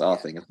franchise. I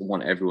think it's the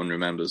one everyone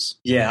remembers.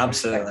 Yeah,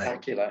 absolutely.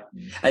 Spectacular.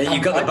 And then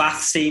you've got the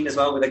bath scene as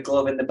well with the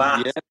glove in the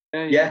bath.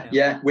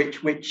 Yeah.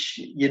 Which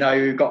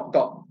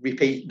got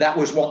repeat. That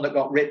was one that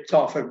got ripped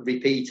off and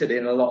repeated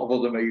in a lot of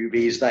other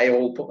movies. They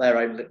all put their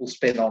own little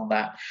spin on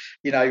that.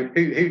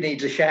 Who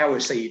needs a shower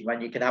scene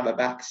when you can have a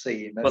bath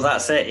scene? Well,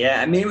 that's it.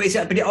 Yeah, I mean,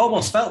 but it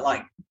almost felt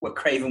like what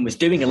Craven was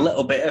doing a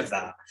little bit of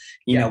that.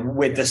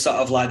 With the sort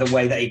of like the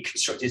way that he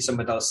constructed some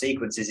of those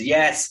sequences.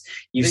 Yes,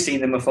 you've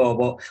seen them before,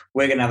 but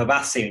we're going to have a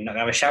bath scene, not going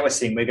to have a shower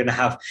scene. We're going to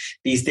have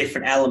these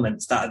different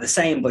elements that are the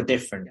same but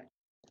different.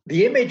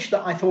 The image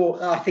that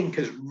I think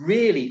has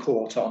really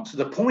caught on to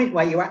the point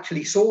where you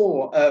actually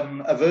saw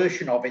a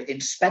version of it in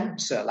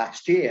Spencer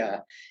last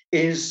year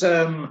is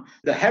the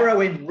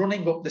heroine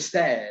running up the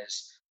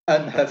stairs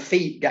and her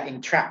feet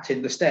getting trapped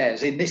in the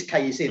stairs. In this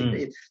case,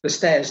 the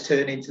stairs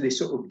turn into this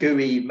sort of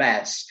gooey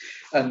mess.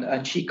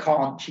 and she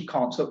can't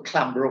sort of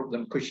clamber up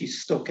them because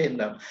she's stuck in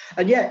them.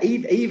 And yeah,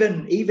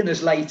 even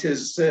as late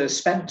as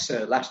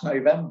Spencer last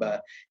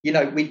November,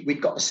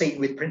 we'd got a scene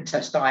with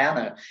Princess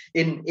Diana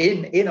in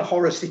a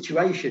horror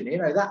situation.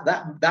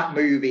 That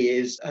movie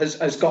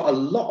has got a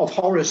lot of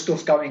horror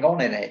stuff going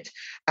on in it.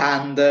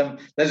 And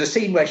there's a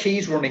scene where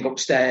she's running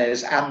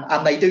upstairs,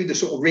 and they do the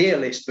sort of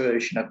realist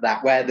version of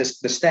that, where the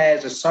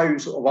stairs are so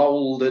sort of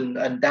old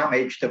and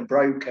damaged and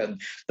broken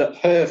that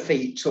her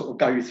feet sort of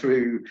go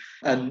through,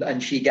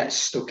 and she gets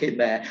stuck in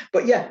there.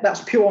 But yeah,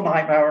 that's pure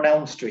Nightmare on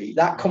Elm Street.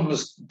 That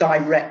comes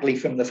directly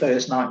from the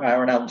first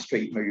Nightmare on Elm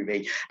Street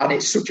movie, and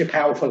it's such a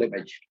powerful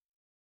image.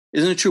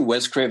 Isn't it true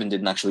Wes Craven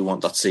didn't actually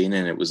want that scene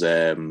in? It was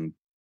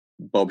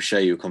Bob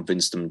Shea who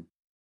convinced him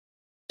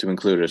to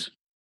include it.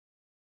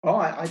 Oh,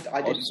 I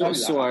didn't know that.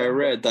 So I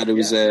read that it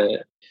was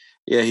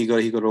he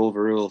got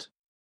overruled.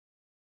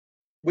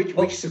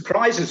 Which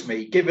surprises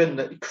me, given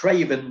that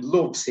Craven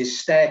loves his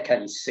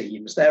staircase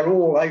scenes. They're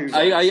all over.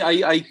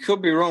 I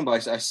could be wrong,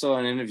 but I saw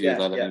an interview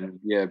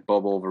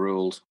Bob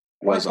overruled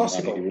Wes on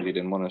that. He really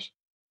didn't want it.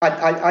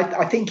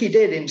 I think he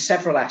did in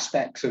several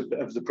aspects of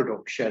the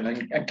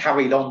production, and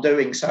carried on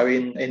doing so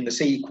in the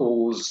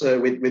sequels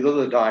with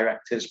other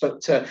directors.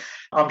 But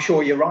I'm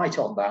sure you're right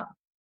on that.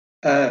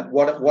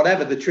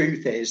 Whatever the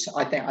truth is,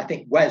 I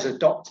think Wes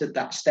adopted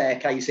that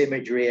staircase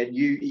imagery, and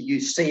you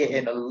see it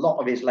in a lot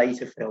of his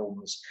later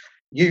films.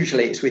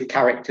 Usually it's with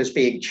characters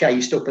being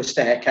chased up a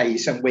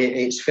staircase, and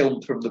it's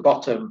filmed from the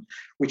bottom,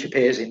 which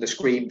appears in the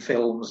Scream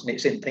films, and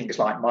it's in things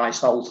like My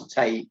Soul to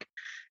Take.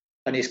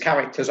 And his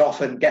characters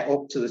often get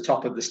up to the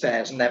top of the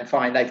stairs and then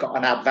find they've got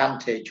an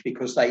advantage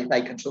because they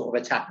can sort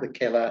of attack the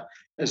killer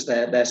as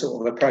they're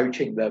sort of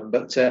approaching them.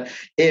 But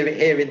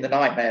here in the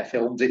Nightmare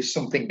films, it's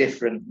something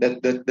different.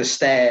 The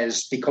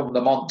stairs become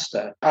the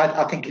monster.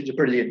 I think it's a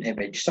brilliant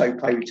image, so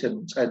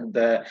potent,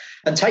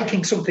 and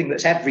taking something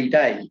that's every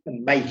day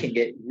and making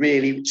it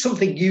really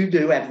something you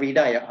do every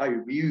day at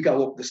home. You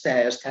go up the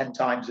stairs 10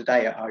 times a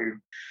day at home,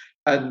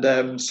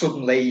 and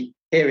suddenly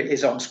here it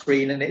is on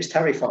screen, and it's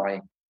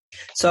terrifying.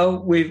 So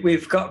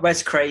we've got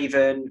Wes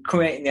Craven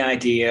creating the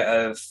idea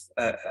of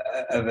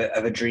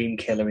a dream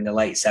killer in the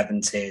late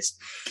 70s,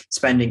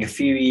 spending a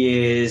few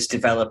years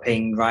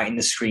developing, writing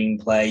the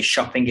screenplay,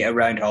 shopping it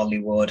around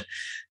Hollywood,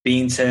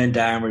 being turned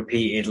down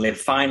repeatedly,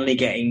 finally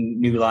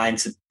getting New Line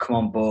to come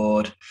on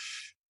board.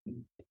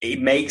 It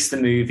makes the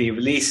movie,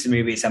 releases the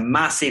movie. It's a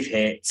massive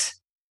hit.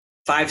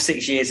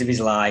 5-6 years of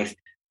his life,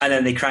 and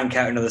then they crank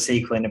out another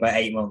sequel in about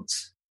 8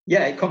 months.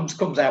 Yeah, it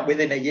comes out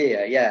within a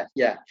year.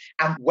 Yeah.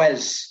 And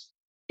Wes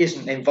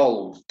isn't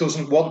involved,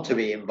 doesn't want to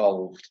be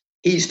involved.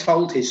 He's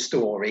told his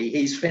story.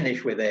 He's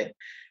finished with it.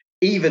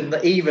 Even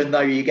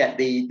though you get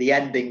the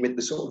ending with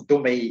the sort of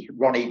dummy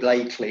Ronnie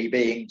Blakely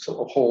being sort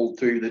of hauled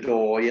through the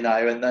door,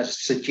 and the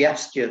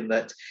suggestion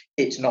that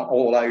it's not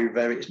all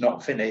over, it's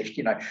not finished,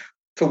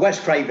 For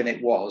Wes Craven,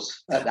 it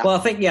was. Well, I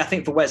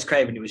think for Wes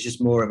Craven, it was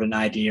just more of an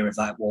idea of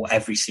like, well,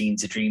 every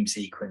scene's a dream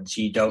sequence.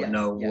 You don't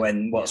know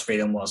when what's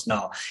real and what's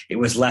not. It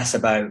was less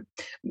about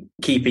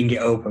keeping it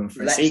open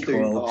for a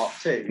sequel. Part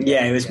two.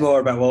 Yeah, it was more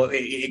about, well,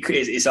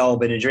 it's all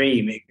been a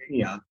dream.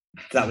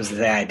 That was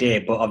the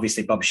idea. But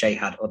obviously, Bob Shea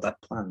had other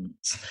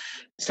plans.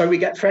 So we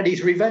get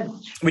Freddy's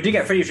Revenge. We do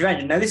get Freddy's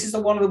Revenge. Now, this is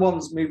one of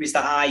the movies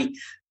that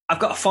I've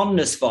got a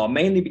fondness for,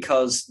 mainly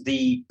because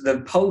the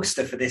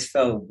poster for this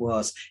film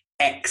was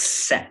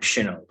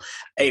exceptional.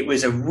 It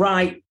was a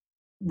right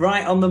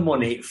on the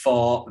money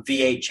for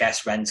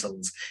VHS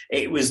rentals.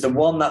 It was the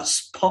one that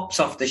pops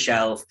off the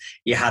shelf.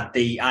 You had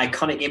the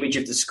iconic image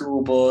of the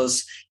school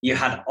bus. You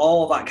had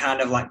all that kind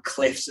of like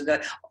cliffs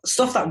and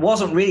stuff that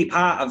wasn't really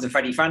part of the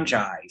Freddy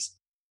franchise,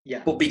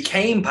 but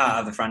became part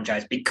of the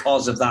franchise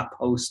because of that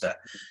poster.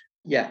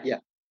 Yeah.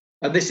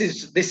 And this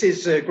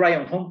is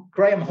Graham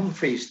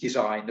Humphrey's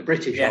design, the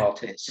British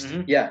artist.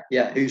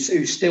 Mm-hmm.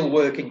 Who's still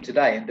working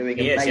today and doing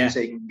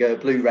amazing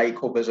Blu-ray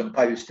covers and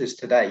posters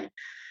today.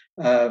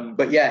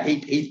 But yeah,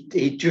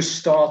 he just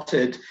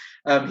started.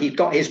 He'd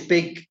got his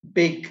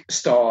big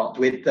start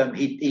with them.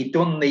 He'd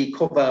done the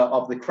cover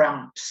of the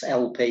Cramps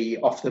LP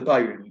Off the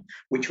Bone,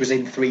 which was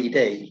in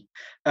 3D,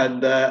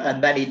 and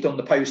then he'd done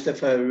the poster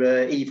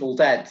for Evil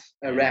Dead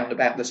around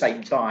about the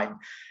same time.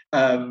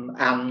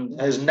 And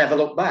has never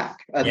looked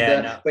back.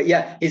 But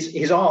yeah,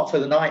 his art for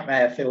the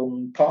Nightmare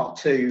film Part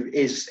 2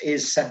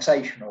 is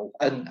sensational,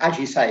 and as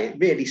you say, it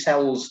really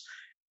sells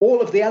all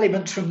of the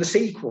elements from the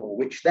sequel,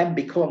 which then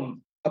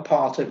become a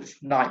part of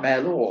Nightmare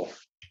lore.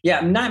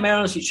 Yeah, Nightmare on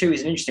Elm Street 2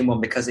 is an interesting one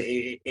because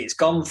it's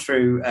gone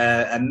through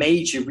a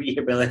major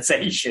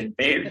rehabilitation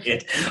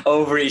period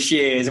over its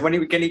years. And when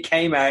it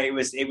came out, it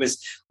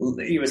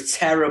was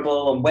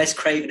terrible, and Wes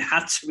Craven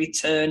had to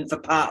return for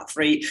Part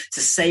 3 to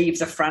save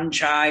the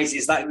franchise.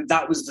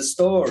 That was the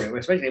story,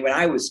 especially when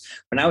I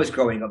was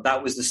growing up.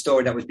 That was the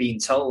story that was being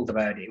told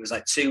about it. It was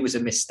like 2 was a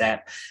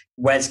misstep.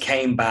 Wes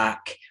came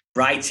back,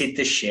 righted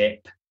the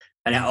ship,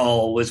 and it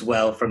all was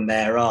well from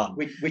there on.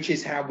 Which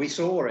is how we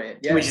saw it.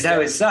 Yeah, which is how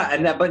it's set.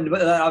 And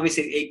but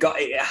obviously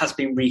it has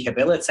been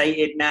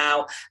rehabilitated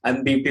now,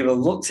 and people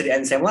looked at it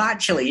and said, well,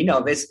 actually,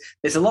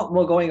 there's a lot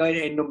more going on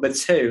in number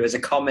 2 as a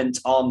comment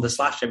on the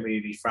slasher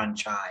movie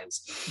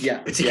franchise. Yeah,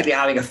 particularly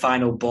having a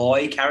final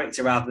boy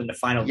character rather than a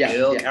final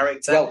girl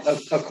character. Well,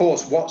 of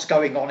course, what's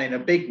going on in a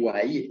big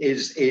way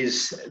is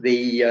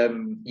the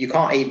you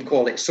can't even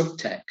call it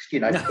subtext.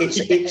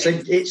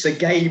 It's a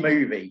gay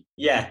movie.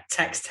 Yeah,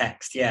 text.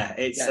 Yeah,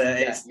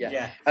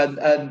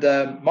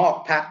 And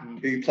Mark Patton,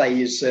 who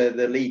plays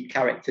the lead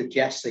character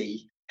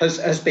Jesse,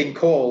 has been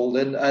called,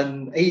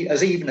 and he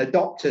has even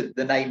adopted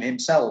the name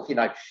himself.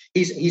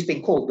 He's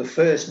been called the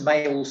first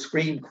male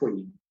scream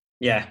queen.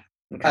 Yeah.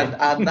 Okay.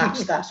 And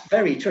that's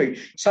very true.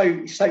 So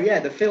yeah,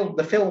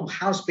 the film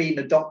has been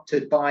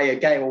adopted by a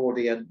gay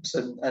audience,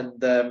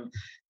 and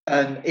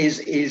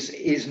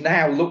is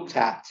now looked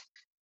at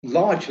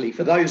largely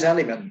for those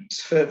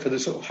elements, for the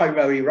sort of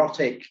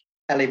homoerotic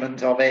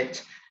element of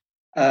it,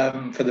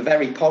 for the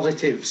very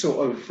positive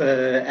sort of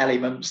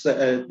elements that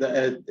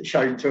are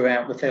shown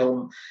throughout the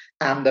film.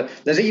 And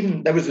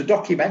there was a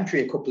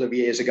documentary a couple of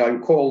years ago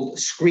called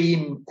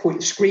Scream,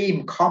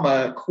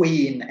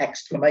 Queen,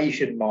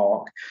 exclamation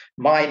mark,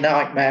 My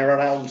Nightmare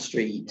on Elm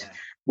Street,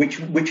 which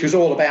was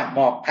all about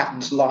Mark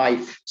Patton's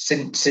life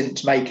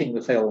since making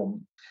the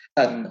film.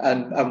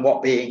 And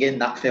what being in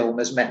that film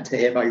has meant to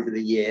him over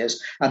the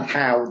years, and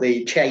how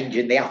the change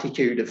in the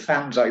attitude of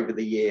fans over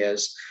the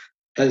years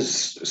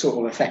has sort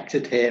of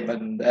affected him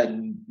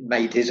and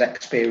made his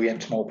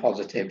experience more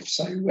positive.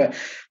 So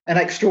an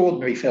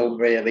extraordinary film,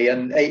 really,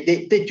 and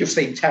it did just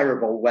seem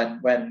terrible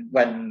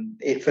when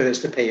it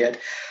first appeared.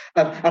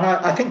 And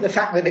I think the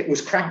fact that it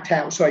was cranked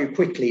out so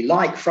quickly,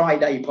 like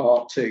Friday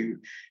Part 2,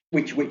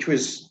 which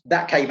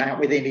came out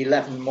within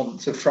 11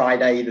 months of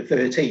Friday the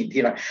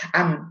 13th,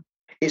 and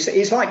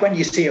it's like when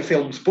you see a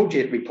film's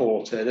budget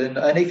reported,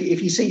 and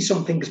if you see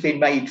something's been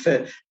made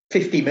for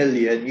 50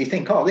 million, you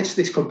think, oh,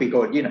 this could be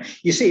good.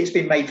 You see it's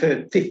been made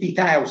for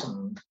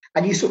 50,000,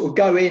 and you sort of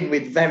go in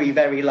with very,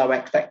 very low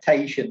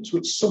expectations,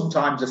 which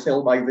sometimes a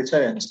film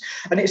overturns.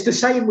 And it's the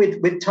same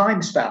with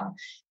time span.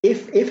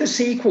 If a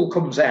sequel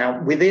comes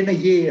out within a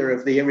year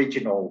of the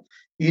original,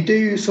 you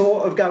do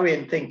sort of go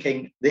in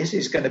thinking, this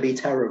is going to be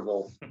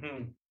terrible.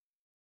 Mm-hmm.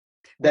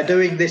 They're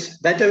doing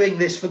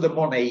this for the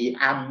money,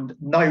 and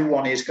no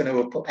one is going to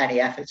have put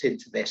any effort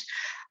into this.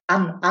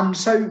 And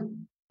so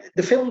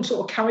the film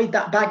sort of carried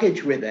that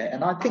baggage with it,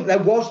 and I think there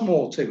was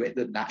more to it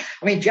than that.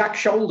 I mean, Jack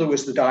Shoulder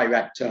was the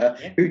director,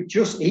 he'd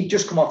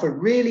just come off a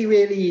really,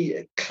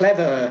 really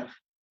clever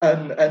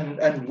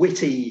and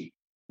witty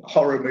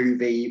horror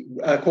movie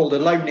called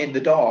Alone in the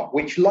Dark,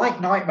 which,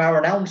 like Nightmare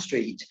on Elm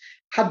Street,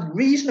 had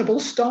reasonable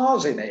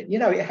stars in it.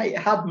 It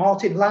had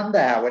Martin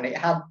Landau and it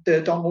had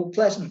Donald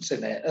Pleasance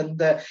in it,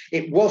 and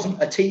it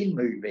wasn't a teen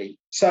movie.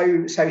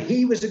 So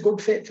he was a good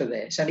fit for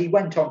this, and he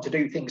went on to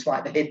do things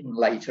like The Hidden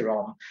later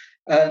on.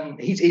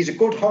 He's a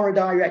good horror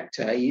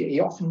director. He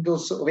often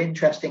does sort of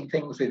interesting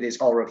things with his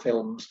horror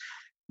films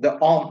that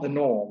aren't the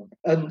norm.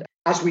 And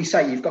as we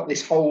say, you've got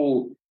this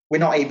whole, we're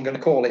not even going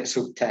to call it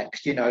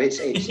subtext,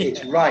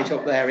 it's right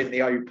up there in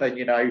the open.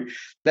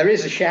 There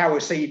is a shower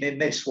scene in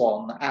this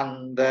one,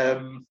 and yeah,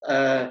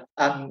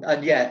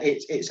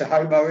 it's a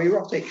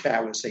homoerotic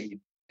shower scene.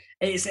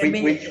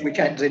 Which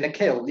ends in a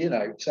kill,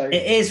 So it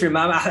is.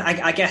 Remember,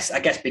 I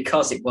guess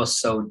because it was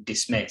so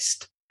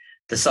dismissed,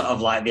 the sort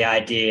of like the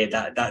idea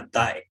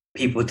that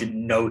people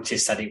didn't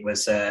notice that it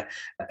was a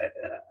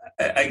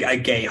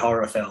gay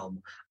horror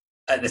film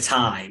at the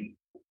time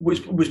was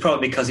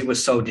probably because it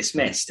was so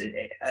dismissed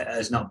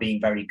as not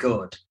being very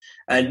good.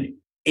 And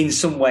in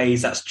some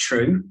ways that's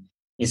true.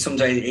 In some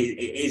ways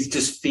it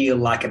does feel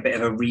like a bit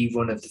of a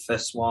rerun of the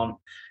first one,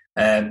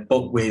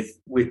 but with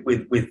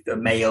a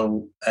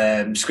male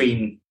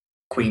scream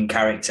queen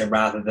character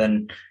rather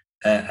than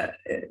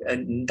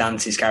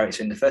Dante's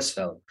character in the first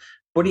film.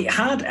 But it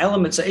had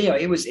elements of,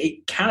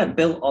 it kind of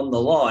built on the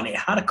law, and it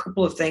had a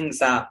couple of things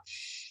that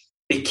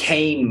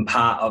became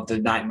part of the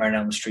Nightmare on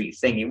Elm Street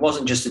thing. It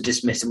wasn't just a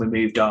dismiss and we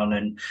moved on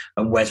and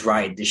Wes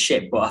righted the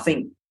ship, but I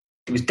think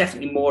it was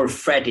definitely more of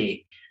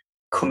Freddy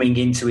coming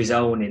into his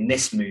own in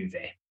this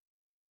movie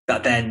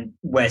that then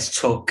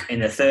Wes took in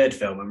the third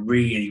film and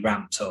really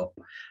ramped up.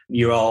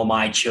 You're all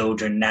my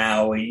children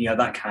now,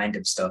 that kind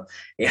of stuff.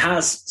 It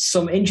has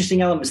some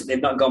interesting elements that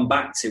they've not gone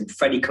back to.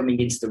 Freddy coming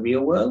into the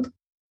real world.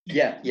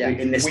 Yeah.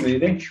 In this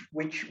movie.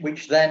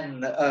 Which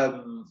then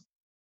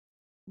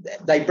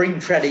they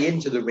bring Freddy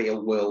into the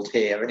real world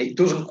here, and it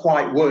doesn't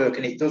quite work,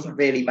 and it doesn't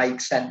really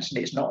make sense,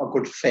 and it's not a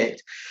good fit.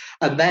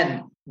 And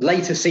then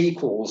later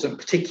sequels, and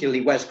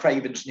particularly Wes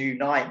Craven's New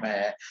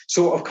Nightmare,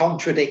 sort of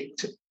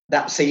contradict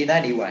that scene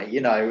anyway,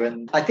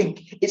 and I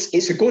think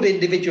it's a good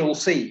individual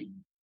scene,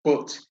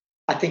 but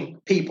I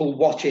think people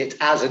watch it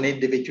as an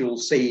individual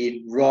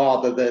scene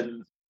rather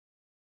than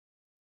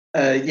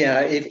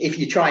if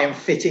you try and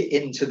fit it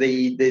into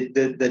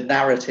the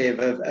narrative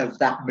of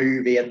that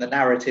movie and the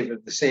narrative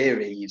of the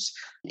series,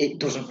 it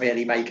doesn't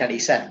really make any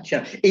sense.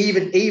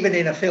 Even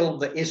in a film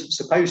that isn't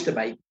supposed to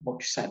make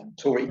much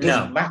sense, or it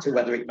doesn't matter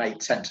whether it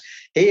makes sense.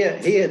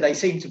 Here they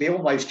seem to be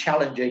almost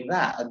challenging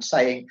that and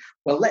saying,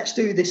 well, let's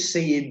do this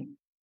scene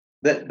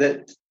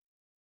that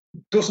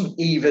doesn't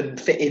even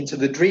fit into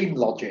the dream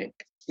logic,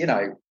 it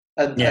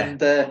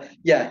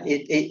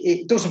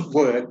doesn't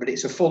work, but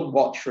it's a fun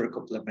watch for a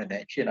couple of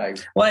minutes,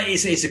 Well,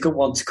 it's a good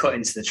one to cut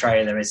into the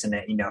trailer, isn't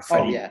it?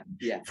 Freddie,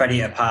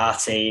 Freddie at a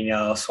party,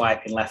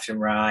 swiping left and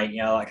right,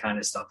 that kind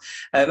of stuff.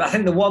 I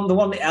think the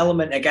one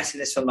element, I guess, in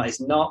this film that has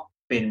not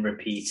been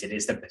repeated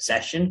is the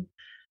possession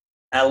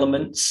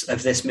elements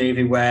of this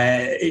movie,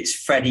 where it's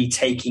Freddie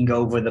taking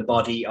over the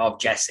body of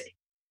Jesse.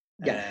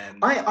 Yeah,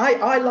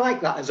 I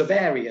like that as a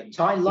variant.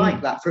 I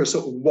like that for a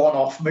sort of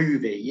one-off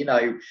movie,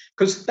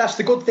 because that's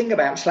the good thing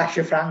about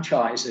slasher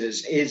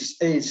franchises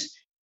is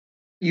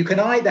you can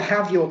either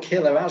have your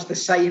killer as the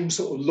same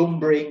sort of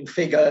lumbering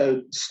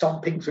figure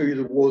stomping through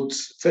the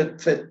woods for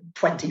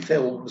 20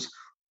 films,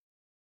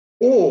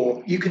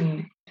 or you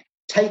can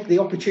take the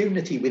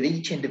opportunity with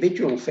each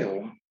individual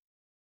film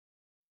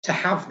to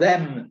have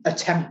them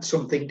attempt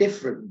something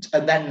different.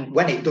 And then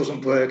when it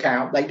doesn't work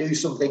out, they do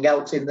something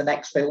else in the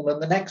next film and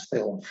the next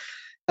film.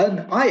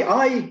 And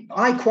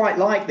I quite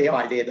like the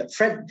idea that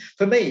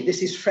for me,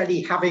 this is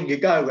Freddie having a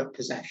go at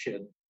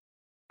possession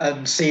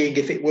and seeing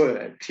if it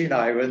works, and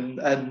I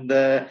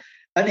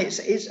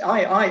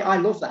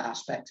love that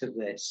aspect of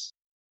this.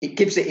 It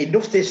gives it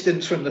enough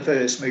distance from the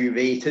first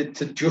movie to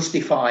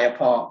justify a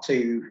part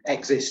 2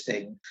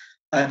 existing.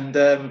 And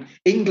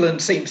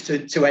England seems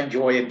to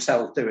enjoy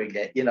himself doing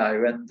it,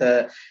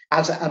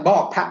 and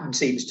Mark Patton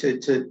seems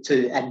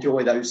to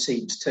enjoy those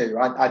scenes too.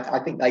 I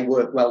think they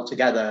work well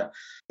together.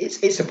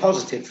 It's a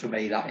positive for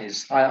me, that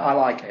is. I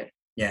like it.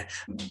 Yeah,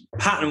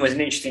 Patton was an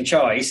interesting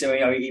choice. So,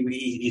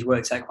 he's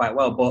worked out quite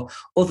well. But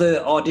other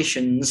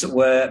auditions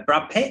were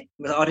Brad Pitt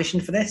was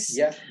auditioned for this.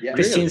 Yeah.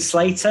 Christian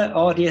Slater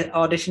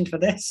auditioned for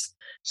this.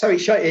 So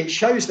it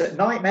shows that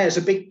Nightmare's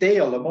a big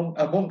deal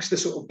amongst the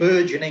sort of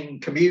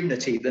burgeoning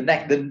community,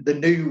 the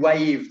new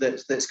wave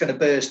that's going to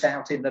burst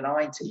out in the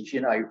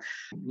 90s.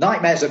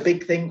 Nightmare's a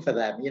big thing for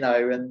them,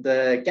 and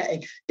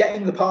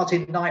getting the part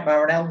in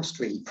Nightmare on Elm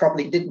Street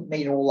probably didn't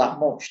mean all that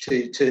much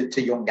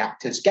to young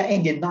actors.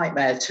 Getting in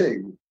Nightmare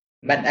 2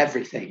 meant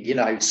everything,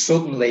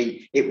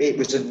 suddenly it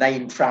was a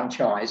named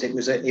franchise. It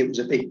was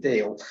a big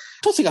deal. I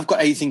don't think I've got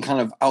anything kind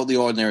of out of the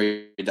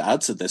ordinary to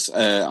add to this.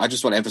 I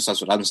just want to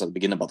emphasize what Adam said at the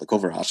beginning about the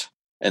cover art,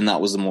 and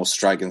that was the most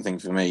striking thing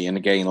for me. And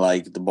again,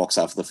 like the box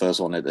art for the first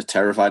one, it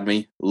terrified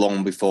me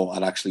long before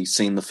I'd actually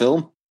seen the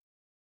film.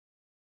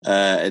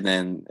 And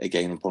then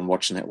again, upon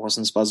watching it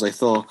wasn't as bad as I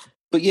thought.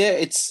 But yeah,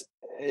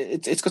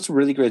 it's got some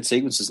really great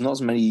sequences, not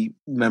as many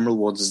memorable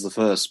ones as the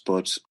first,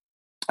 but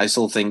I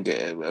still think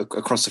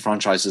across the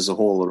franchise as a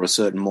whole, there are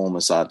certain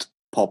moments that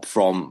pop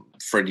from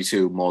Freddy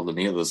 2 more than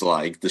the others,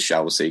 like the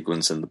shower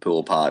sequence and the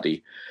pool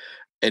party.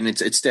 And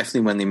it's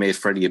definitely when they made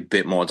Freddy a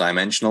bit more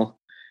dimensional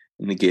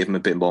and they gave him a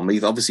bit more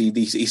meat. Obviously,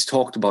 he's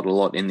talked about a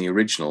lot in the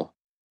original,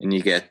 and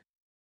you get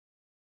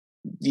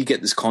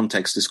this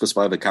context discussed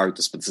by other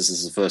characters, but this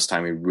is the first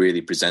time he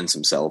really presents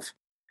himself,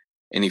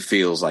 and he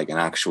feels like an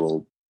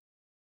actual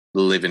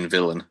living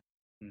villain.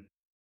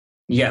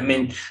 Yeah, I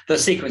mean, the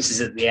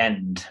sequences at the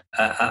end,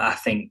 I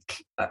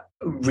think,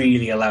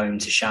 really allow him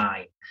to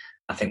shine.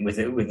 I think with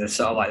the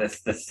sort of like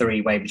the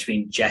three-way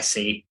between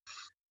Jesse,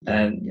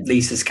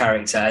 Lisa's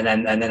character,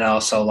 and then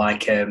also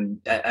like and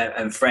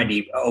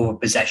Freddy over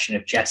possession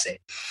of Jesse.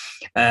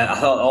 I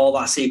thought all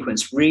that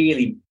sequence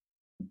really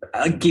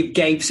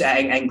gave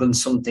England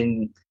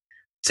something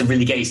to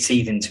really get his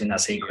teeth into in that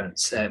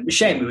sequence.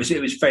 Shame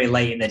it was very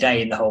late in the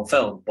day in the whole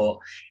film, but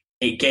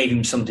it gave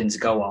him something to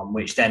go on,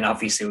 which then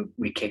obviously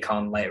we kick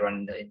on later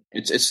on.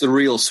 It's the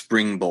real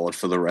springboard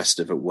for the rest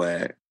of it,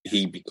 where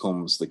he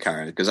becomes the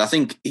character. Because I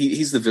think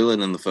he's the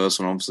villain in the first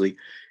one, obviously.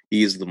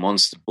 He is the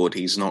monster, but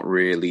he's not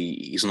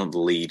the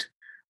lead.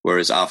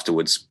 Whereas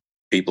afterwards,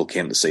 people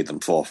came to see them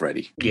for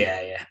Freddy.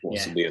 Yeah.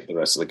 To be the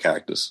rest of the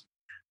characters.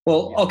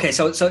 Well, okay,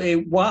 so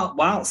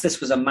whilst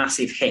this was a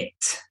massive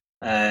hit,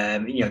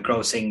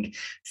 grossing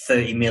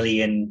 $30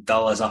 million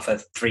off a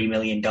 $3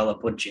 million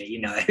budget.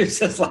 It was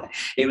just like,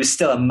 it was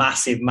still a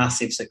massive,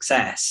 massive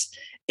success.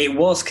 It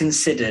was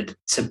considered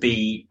to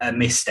be a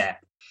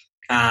misstep,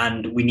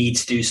 and we need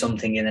to do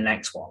something in the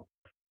next one.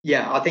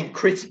 Yeah, I think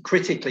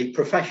critically,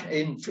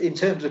 in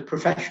terms of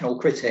professional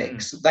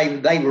critics,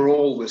 they were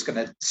always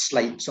going to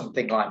slate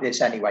something like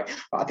this anyway.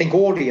 But I think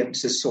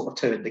audiences sort of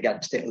turned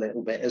against it a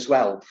little bit as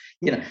well.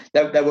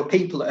 There were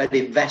people that had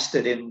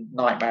invested in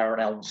Nightmare on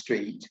Elm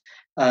Street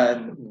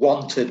and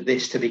wanted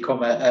this to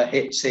become a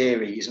hit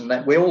series, and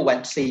then we all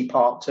went to see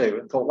part 2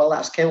 and thought, well,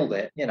 that's killed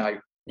it.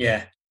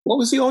 Yeah. What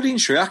was the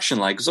audience reaction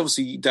like? Because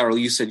obviously, Daryl,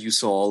 you said you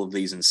saw all of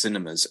these in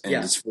cinemas, and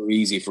it's very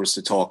easy for us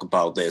to talk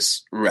about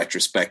this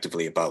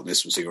retrospectively, about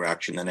this was the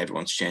reaction, and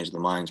everyone's changed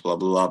their minds, blah,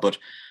 blah, blah. But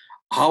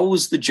how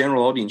was the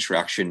general audience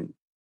reaction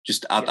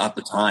just at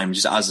the time,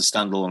 just as a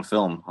standalone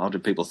film? How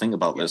did people think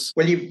about this?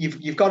 Well,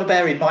 you've got to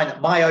bear in mind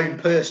that my own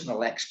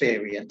personal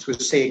experience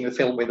was seeing the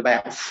film with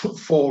about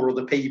 4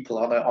 other people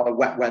on a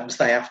wet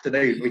Wednesday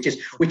afternoon, which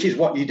is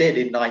what you did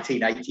in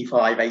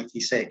 1985,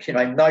 86.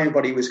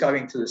 Nobody was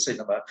going to the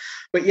cinema.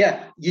 But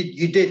yeah,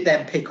 you did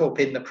then pick up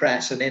in the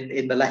press and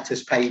in the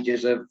letters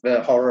pages of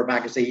horror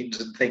magazines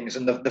and things,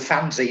 and the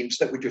fanzines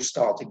that were just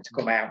starting to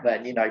come out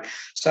then.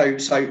 So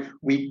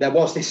there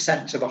was this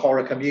sense of a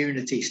horror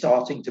community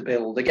starting to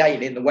build.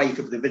 Again, in the wake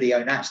of the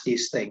Video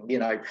Nasties thing,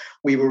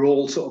 we were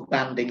all sort of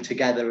banding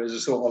together as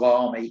a sort of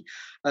army.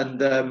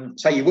 And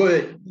so you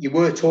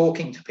were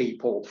talking to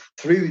people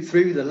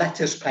through the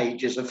letters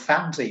pages of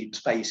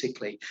fanzines,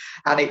 basically.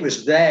 And it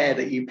was there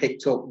that you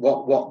picked up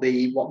what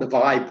the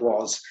vibe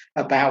was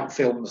about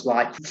films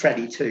like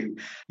Freddy 2.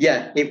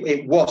 Yeah,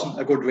 it wasn't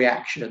a good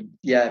reaction.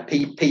 Yeah,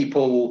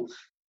 people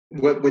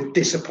were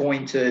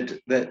disappointed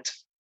that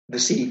the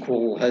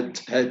sequel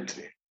had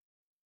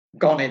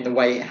gone in the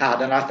way it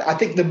had, and I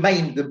think the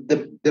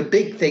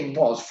big thing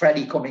was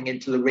Freddy coming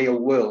into the real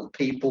world.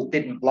 People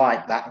didn't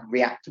like that and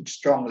reacted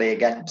strongly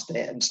against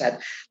it and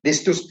said,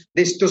 "This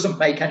doesn't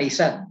make any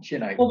sense,"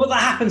 Well, but that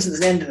happens at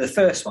the end of the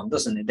first one,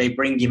 doesn't it? They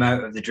bring him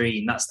out of the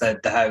dream. That's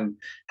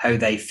how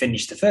they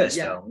finish the first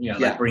film.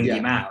 They bring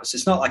him out. So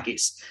it's not like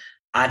it's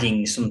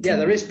adding something. Yeah,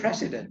 there is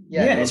precedent.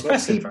 It's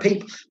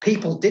precedent.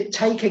 People did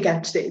take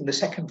against it in the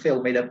second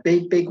film in a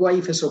big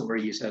way for some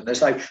reason.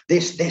 There's like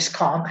this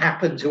can't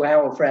happen to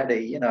our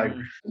Freddy. A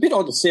bit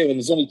odd to say when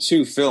there's only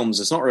 2 films.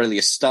 It's not really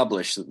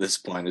established at this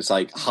point. It's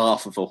like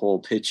half of a whole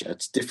picture.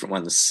 It's different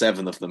when there's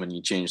 7 of them and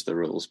you change the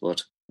rules.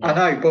 But I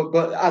know,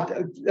 but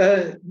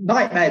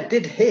Nightmare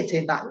did hit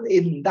in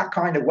that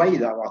kind of way,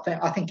 though.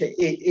 I think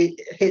it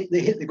hit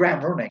the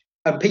ground running.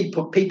 And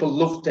people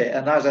loved it,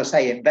 and as I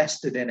say,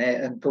 invested in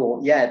it and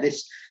thought, yeah,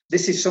 this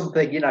is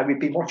something. We've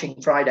been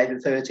watching Friday the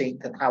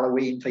 13th and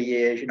Halloween for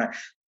years.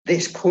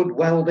 This could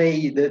well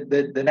be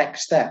the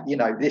next step.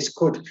 This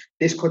could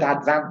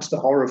advance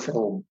the horror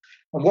film.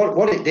 And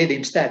what it did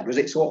instead was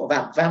it sort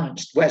of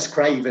advanced Wes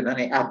Craven, and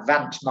it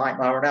advanced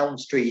Nightmare on Elm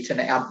Street, and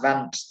it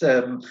advanced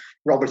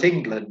Robert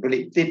Englund. But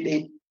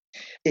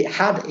it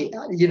had,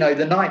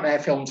 the Nightmare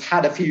films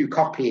had a few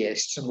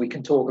copyists, and we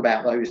can talk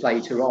about those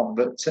later on.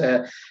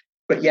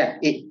 But yeah,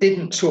 it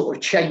didn't sort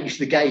of change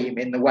the game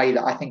in the way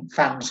that I think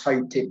fans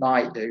hoped it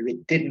might do.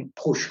 It didn't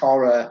push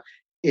horror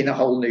in a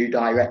whole new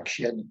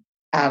direction.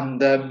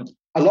 And a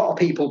lot of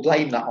people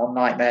blame that on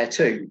Nightmare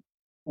 2,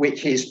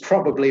 which is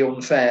probably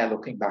unfair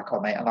looking back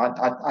on it. And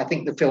I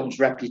think the film's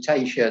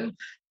reputation,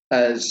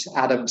 as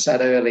Adam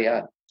said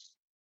earlier,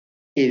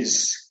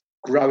 is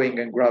growing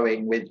and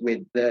growing with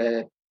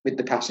the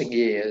passing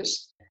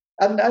years.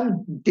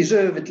 And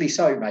deservedly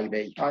so,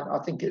 maybe. I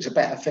think it's a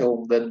better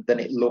film than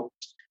it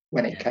looked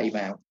when it came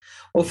out.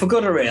 Well, for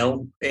good or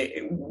ill,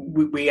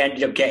 we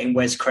ended up getting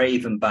Wes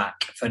Craven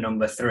back for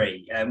number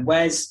 3. And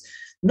Wes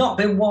not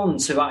been one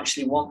to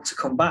actually want to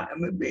come back.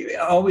 It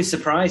always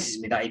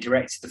surprises me that he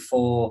directed the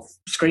 4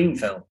 Scream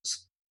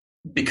films,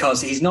 because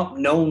he's not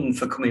known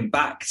for coming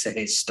back to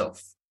his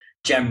stuff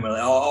generally.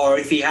 Or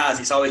if he has,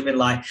 it's always been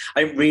like,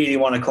 I didn't really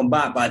want to come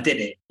back, but I did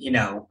it,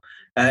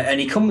 and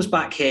he comes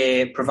back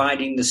here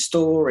providing the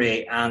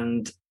story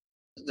and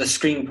the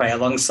screenplay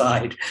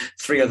alongside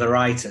 3 other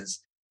writers.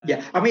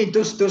 Yeah, I mean,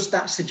 does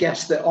that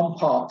suggest that on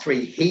part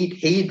 3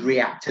 he'd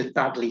reacted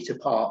badly to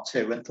part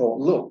 2 and thought,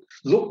 look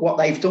what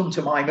they've done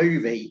to my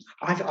movie.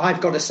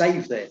 I've got to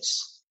save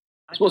this.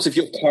 I suppose if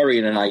you're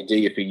carrying an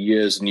idea for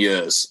years and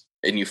years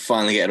and you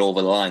finally get it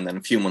over the line, then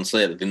a few months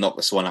later they knock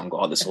this one out and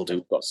go, this will do,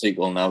 we've got a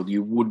sequel now.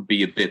 You would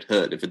be a bit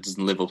hurt if it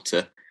doesn't live up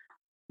to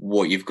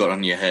what you've got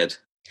on your head.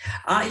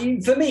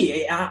 For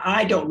me,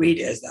 I don't read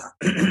it as that.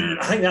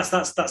 I think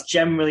that's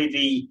generally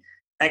the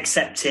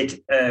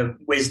accepted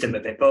wisdom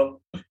of it, but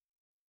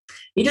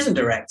he doesn't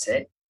direct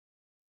it.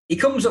 He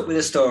comes up with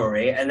a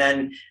story, and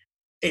then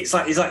it's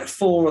like 3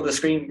 other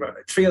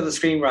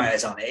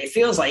screenwriters on it. It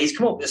feels like he's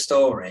come up with a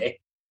story,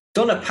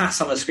 done a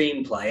pass on a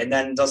screenplay, and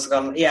then just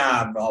gone,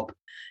 Bob,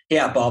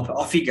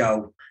 off you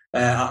go.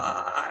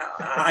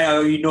 I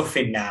owe you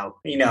nothing now.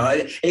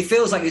 It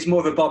feels like it's more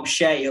of a Bob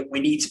Shea. We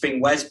need to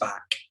bring Wes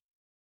back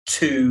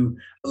to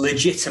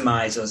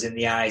legitimize us in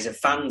the eyes of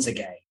fans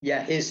again.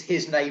 Yeah,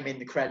 his name in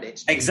the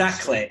credits.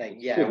 Exactly.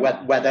 Yeah,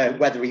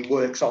 whether he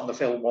works on the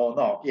film or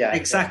not. Yeah,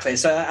 exactly.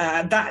 So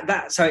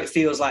that's how it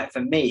feels like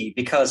for me,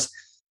 because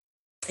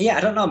I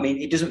don't know. I mean,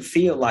 it doesn't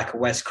feel like a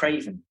Wes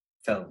Craven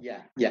film.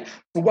 Yeah.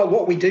 Well,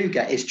 what we do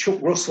get is Chuck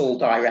Russell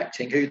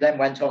directing, who then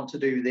went on to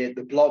do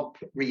the Blob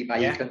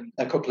remake and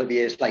a couple of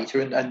years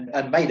later,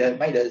 and made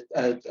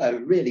a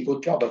really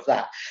good job of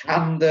that.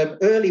 And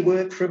early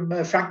work from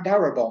Frank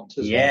Darabont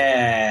as well.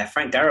 Yeah,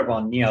 Frank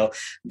Darabont,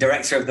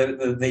 director of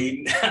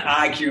the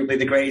arguably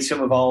the greatest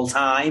film of all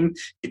time,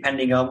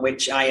 depending on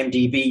which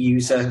IMDb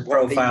user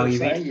profile you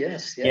read.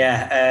 Yes.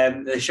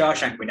 The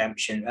Shawshank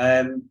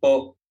Redemption.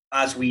 But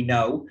as we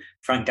know,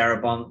 Frank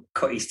Darabont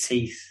cut his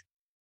teeth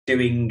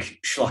doing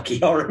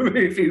schlocky horror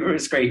movie for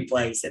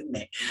screenplays, isn't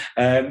it?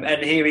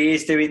 And here he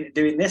is doing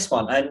this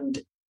one. And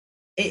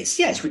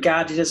it's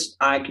regarded as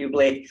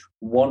arguably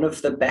one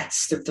of the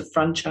best of the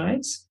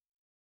franchise.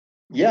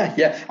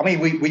 Yeah. I mean,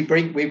 we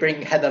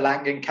bring Heather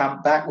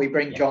Langenkamp back. We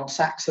bring John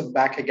Saxon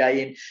back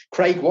again.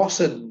 Craig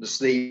Wasson's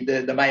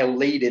the male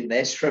lead in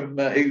this, from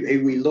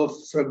who we love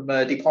from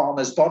De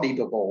Palma's Body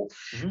Double,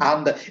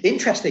 and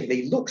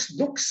interestingly looks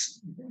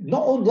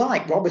not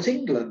unlike Robert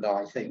Englund.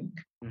 I think.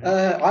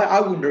 I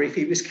wonder if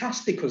he was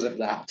cast because of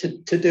that,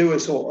 to do a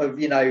sort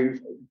of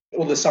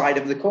other side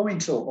of the coin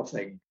sort of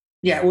thing.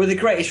 Yeah, with the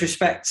greatest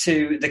respect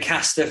to the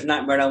cast of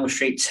Nightmare on Elm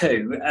Street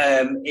 2,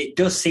 it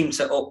does seem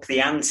to up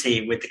the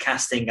ante with the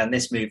casting on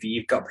this movie.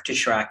 You've got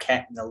Patricia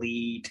Arquette in the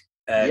lead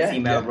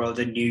female role,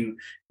 the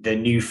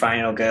new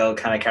final girl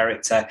kind of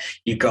character.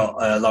 You've got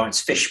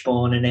Lawrence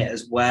Fishburne in it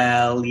as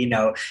well.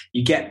 You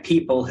get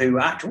people who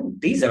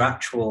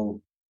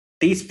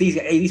these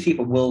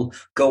people will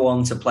go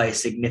on to play a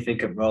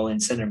significant role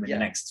in cinema in the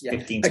next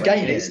 15,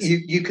 20 years.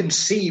 You can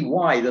see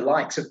why the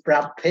likes of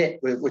Brad Pitt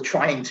were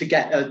trying to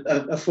get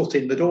a foot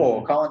in the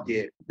door, can't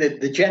you?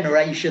 The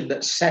generation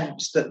that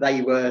sensed that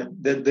they were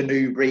the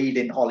new breed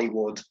in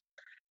Hollywood.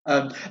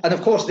 And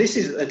of course, this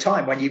is at the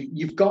time when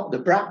you've got the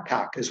Brat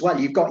Pack as well.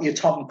 You've got your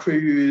Tom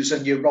Cruise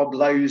and your Rob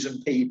Lowe's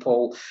and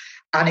people.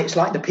 And it's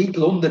like the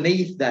people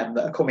underneath them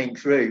that are coming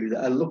through,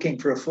 that are looking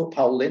for a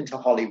foothold into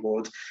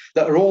Hollywood,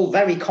 that are all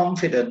very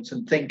confident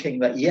and thinking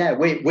that,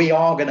 we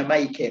are going to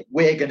make it.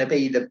 We're going to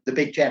be the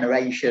big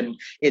generation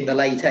in the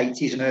late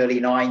 80s and early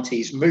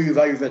 90s, move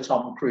over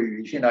Tom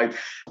Cruise,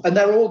 And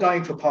they're all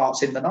going for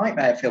parts in the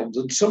Nightmare films,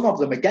 and some of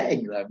them are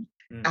getting them.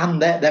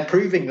 And they're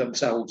proving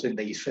themselves in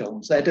these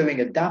films. They're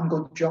doing a damn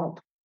good job.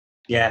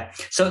 Yeah.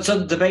 So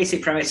the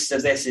basic premise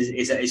of this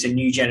is a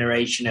new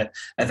generation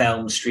of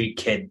Elm Street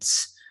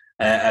kids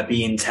are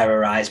being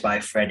terrorized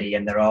by Freddy,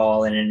 and they're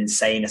all in an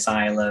insane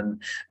asylum,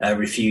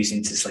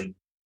 refusing to sleep.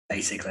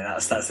 Basically,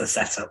 that's the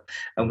setup,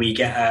 and we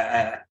get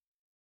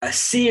a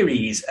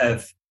series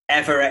of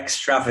ever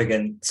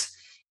extravagant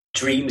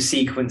dream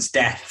sequence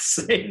deaths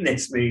in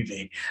this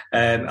movie,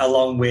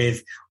 along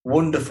with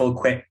wonderful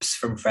quips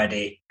from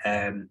Freddy,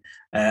 a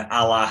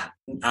la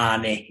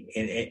Arnie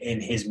in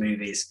his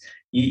movies.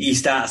 He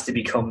starts to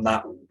become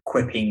that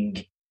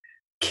quipping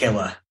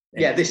killer.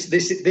 Yeah, this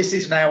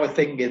is now a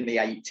thing in the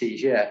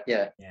 80s.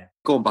 Yeah.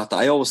 Going back to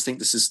that, I always think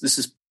this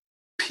is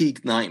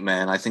peak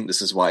Nightmare, and I think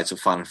this is why it's a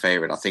fan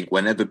favorite. I think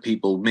whenever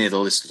people made a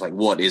list of like,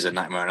 what is a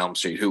Nightmare on Elm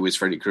Street? Who is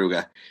Freddy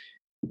Krueger?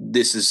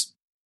 This is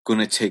going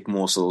to tick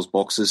most of those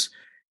boxes.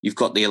 You've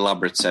got the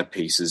elaborate set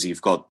pieces.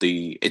 You've got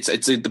it's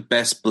the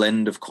best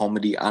blend of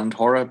comedy and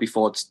horror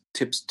before it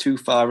tips too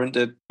far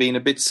into being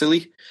a bit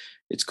silly.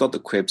 It's got the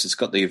quips. It's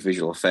got the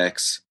visual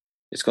effects.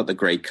 It's got the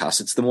great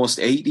cast. It's the most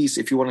 80s,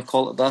 if you want to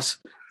call it that.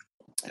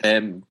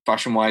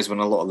 Fashion-wise, when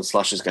a lot of the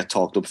slashers get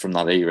talked up from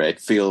that era, it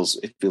feels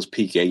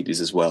peak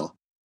 80s as well.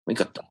 We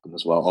got Dokken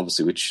as well,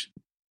 obviously, which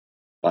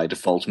by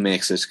default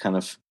makes it kind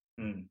of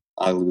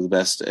arguably the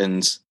best.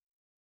 And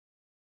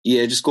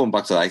yeah, just going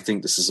back to that, I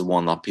think this is the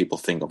one that people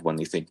think of when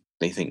they think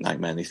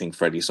Nightmare, they think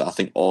Freddy. So I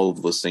think all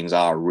of those things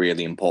are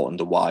really important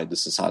to why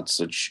this has had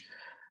such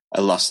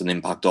a lasting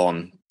impact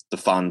on the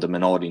fandom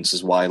and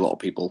audiences, why a lot of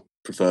people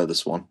prefer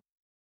this one.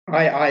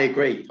 I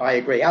agree.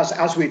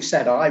 As we've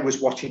said, I was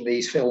watching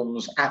these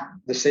films at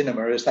the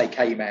cinema as they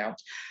came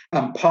out,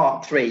 and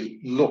Part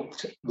 3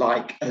 looked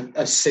like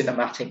a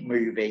cinematic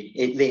movie.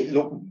 It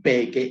looked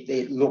big.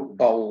 It looked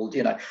bold,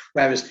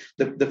 Whereas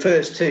the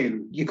first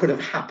two, you could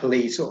have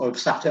happily sort of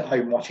sat at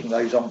home watching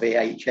those on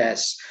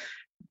VHS.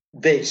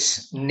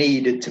 This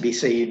needed to be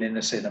seen in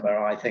the cinema,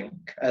 I think,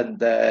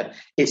 and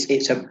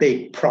it's a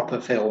big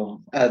proper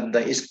film, and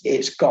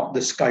it's got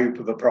the scope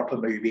of a proper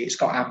movie. It's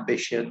got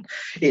ambition.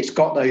 It's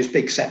got those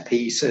big set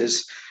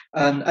pieces,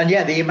 and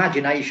the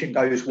imagination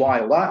goes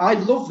wild. I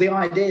love the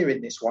idea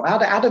in this one.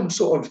 Adam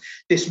sort of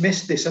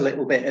dismissed this a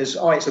little bit as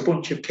it's a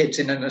bunch of kids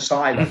in an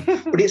asylum,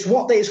 but it's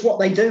what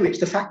they do. It's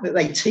the fact that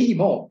they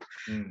team up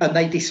and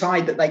they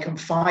decide that they can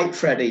fight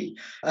Freddy,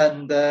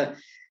 and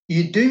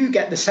you do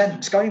get the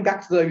sense, going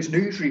back to those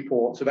news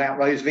reports about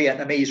those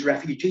Vietnamese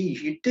refugees,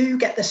 you do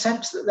get the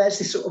sense that there's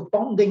this sort of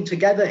bonding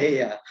together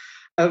here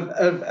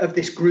of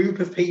this group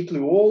of people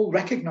who all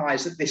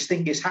recognise that this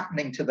thing is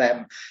happening to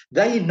them.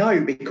 They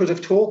know, because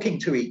of talking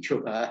to each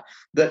other,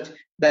 that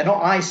they're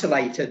not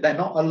isolated, they're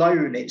not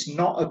alone. It's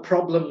not a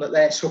problem that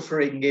they're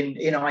suffering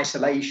in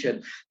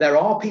isolation. There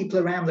are people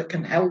around that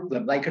can help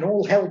them. They can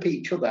all help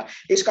each other.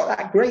 It's got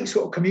that great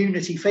sort of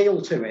community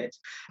feel to it.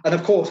 And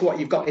of course, what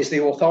you've got is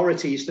the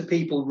authorities, the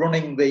people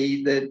running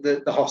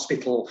the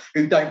hospital,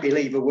 who don't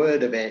believe a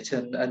word of it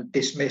and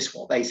dismiss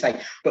what they say.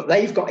 But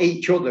they've got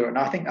each other, and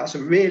I think that's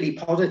a really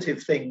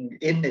positive thing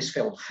in this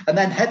film. And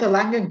then Heather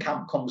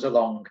Langenkamp comes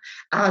along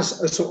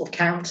as a sort of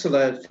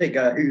counsellor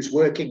figure who's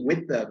working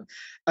with them.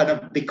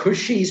 And because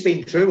she's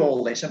been through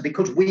all this, and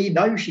because we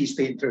know she's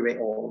been through it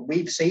all,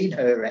 we've seen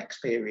her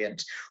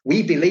experience,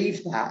 we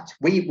believe that,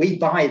 we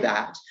buy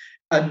that,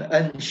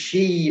 and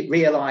she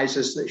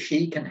realises that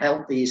she can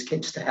help these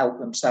kids to help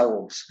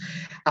themselves.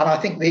 And I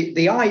think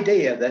the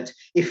idea that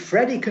if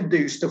Freddy can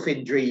do stuff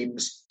in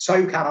dreams,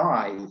 so can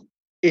I,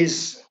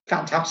 is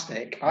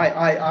fantastic.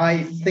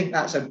 I think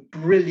that's a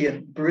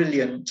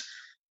brilliant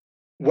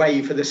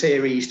way for the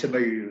series to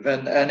move,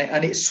 and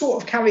it's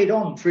sort of carried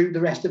on through the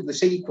rest of the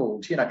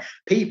sequels.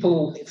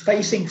 People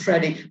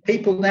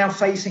now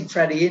facing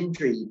Freddy in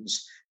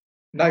dreams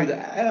know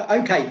that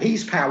okay,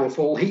 he's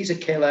powerful, he's a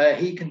killer,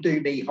 he can do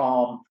me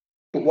harm,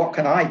 but what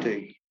can I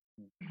do?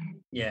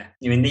 Yeah,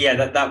 I mean,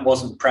 that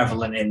wasn't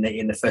prevalent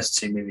in the first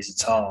two movies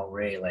at all.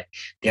 Really,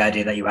 the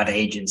idea that you had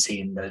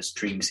agency in those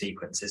dream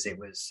sequences, it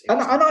was.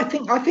 And I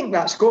think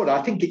that's good.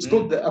 I think it's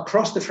good that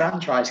across the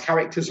franchise,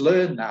 characters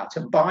learn that,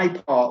 and by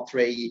part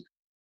 3,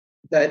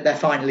 they're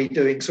finally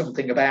doing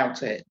something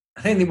about it.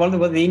 I think one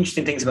of the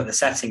interesting things about the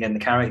setting and the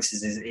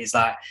characters is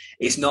that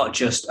it's not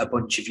just a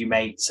bunch of your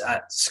mates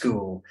at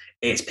school.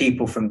 It's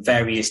people from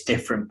various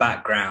different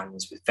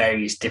backgrounds with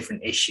various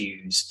different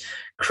issues,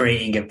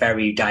 creating a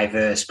very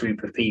diverse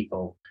group of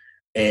people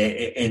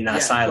in that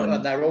asylum.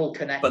 And they're all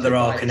connected. But they're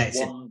all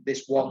connected.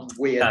 This one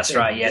weird. That's thing.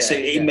 right. Yeah. So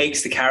it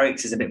makes the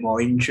characters a bit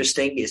more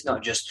interesting. It's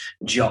not just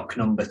jock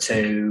number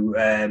 2,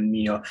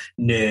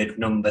 nerd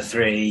number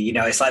 3.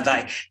 It's like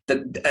that.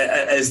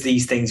 As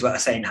these things, what I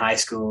say in high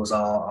schools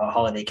or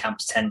holiday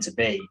camps tend to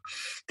be.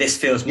 This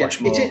feels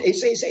much more.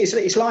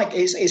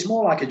 It's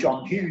more like a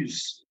John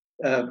Hughes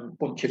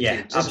bunch of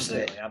kids.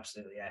 Absolutely.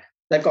 Yeah.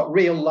 They've got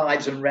real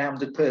lives and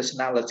rounded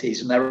personalities,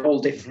 and they're all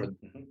different.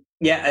 Mm-hmm.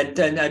 Yeah,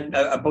 and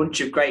a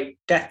bunch of great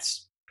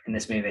deaths in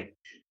this movie.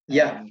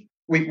 Yeah.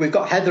 We've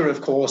got Heather, of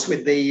course,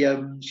 with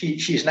the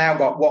she's now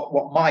got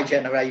what my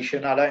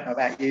generation, I don't know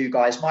about you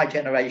guys, my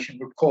generation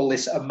would call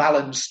this a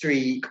Malin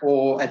streak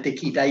or a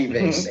Dickie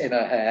Davis in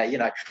her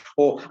hair,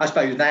 or I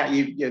suppose now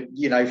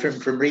you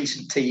from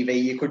recent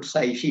TV you could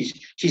say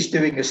she's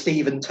doing a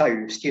Stephen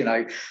Toast,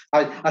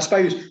 I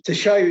suppose to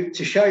show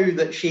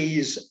that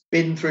she's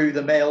been through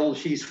the mill,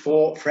 she's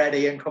fought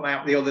Freddy and come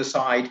out the other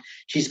side.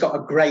 She's got a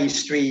grey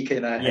streak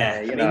in her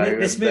hair.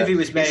 This movie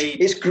was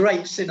made. It's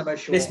great cinema.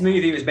 Short. This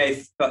movie was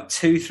made about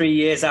 2-3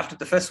 years after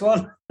the first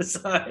one,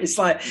 so it's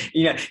like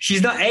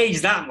she's not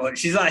aged that much.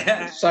 She's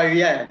like so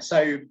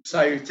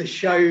to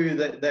show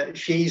that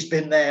she's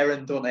been there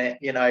and done it.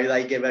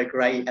 They give her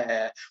grey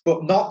hair,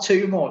 but not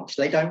too much.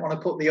 They don't want to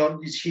put the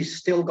on. She's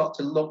still got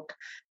to look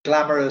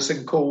glamorous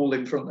and cool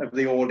in front of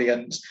the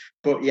audience,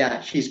 but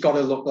she's got to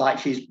look like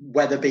she's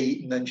weather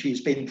beaten and she's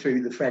been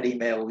through the Freddy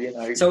mill.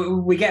 So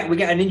we get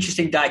an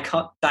interesting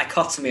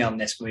dichotomy on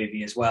this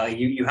movie as well.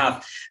 You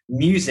have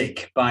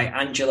music by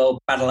Angelo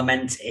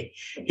Badalamenti.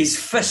 His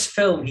first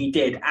film he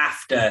did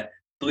after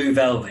Blue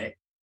Velvet.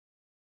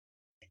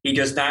 He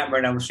does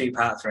Nightmare on Elm Street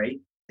Part 3.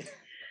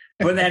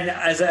 But then,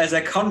 as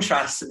a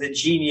contrast to the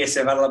genius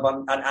of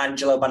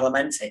Angelo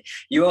Badalamenti,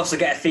 you also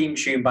get a theme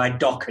tune by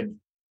Dokken.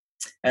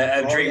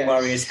 Of Dream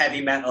Warriors,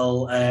 heavy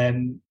metal.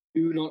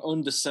 Do not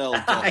undersell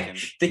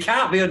Dokken. They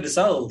can't be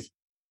undersold.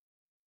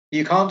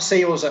 You can't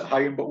see us at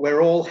home, but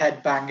we're all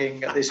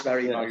headbanging at this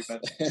very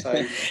moment.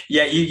 So.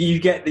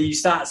 You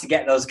start to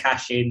get those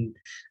cash-in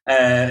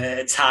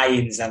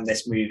tie-ins on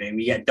this movie.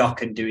 We get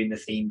Dokken doing the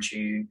theme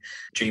tune,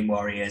 Dream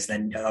Warriors.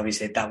 Then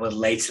obviously that will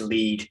later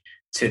lead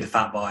to the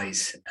Fat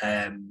Boys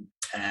in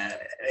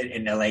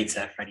a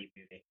later Freddy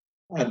movie.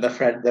 And the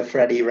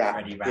Freddy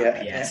rap.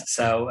 Yes.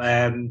 So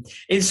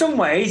in some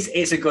ways,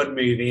 it's a good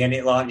movie and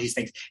it launches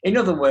things. In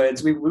other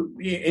words,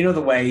 in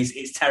other ways,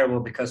 it's terrible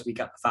because we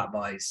got the Fat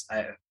Boys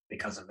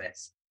because of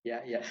this.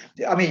 Yeah.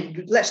 I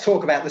mean, let's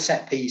talk about the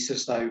set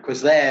pieces though,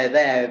 because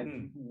they're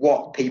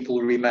what people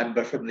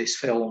remember from this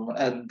film,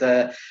 and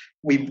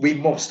we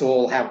must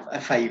all have a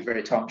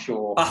favourite, I'm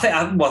sure. I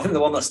think the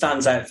one that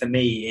stands out for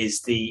me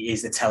is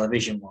the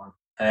television one.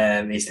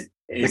 Is the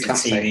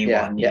TV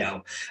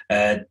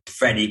one?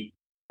 Freddy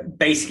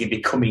basically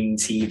becoming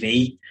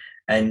TV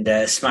and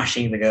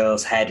smashing the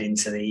girl's head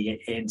into the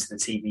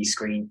TV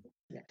screen.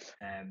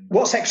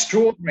 What's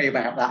extraordinary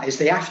about that is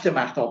the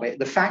aftermath of it.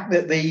 The fact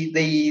that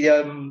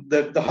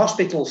the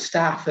hospital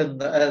staff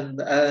and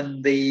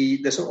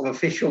the sort of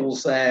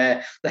officials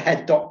there, the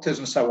head doctors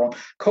and so on,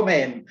 come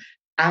in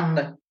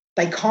and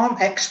they can't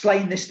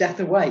explain this death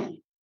away.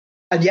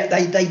 And yet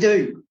they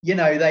do,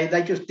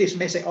 they just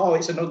dismiss it. Oh,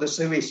 it's another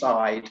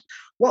suicide.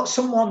 What,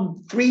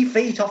 someone 3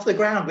 feet off the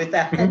ground with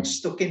their head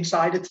stuck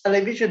inside a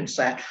television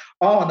set?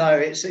 Oh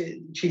no,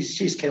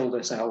 she's killed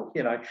herself,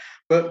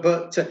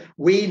 But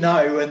we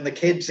know, and the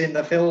kids in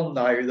the film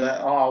know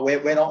that. Oh,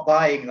 we're not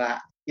buying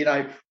that.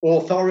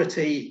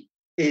 Authority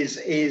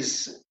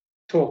is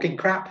talking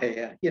crap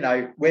here.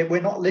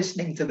 We're not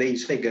listening to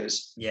these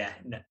figures. Yeah.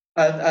 No.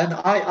 And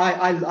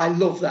I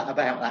love that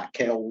about that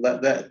kill.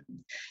 That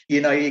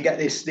you get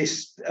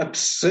this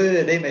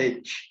absurd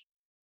image.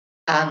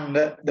 And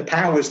the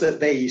powers that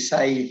be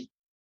say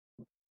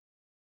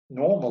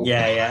normal.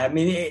 Yeah. I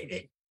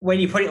mean, when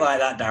you put it like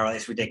that, Daryl,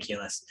 it's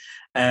ridiculous.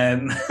 But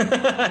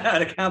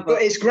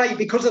it's great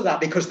because of that,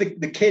 because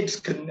the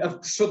kids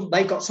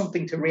they've got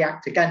something to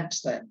react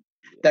against them.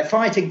 They're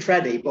fighting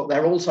Freddy, but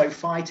they're also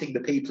fighting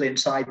the people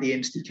inside the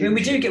institution. I mean,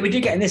 we do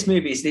get in this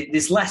movie,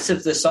 there's less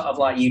of the sort of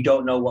like, you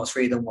don't know what's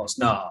real and what's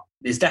not.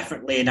 There's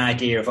definitely an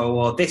idea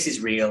of, this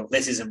is real,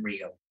 this isn't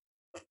real.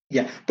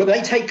 Yeah, but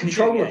they take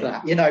control of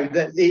that.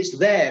 That it's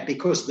there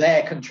because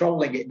they're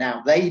controlling it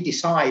now. They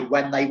decide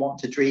when they want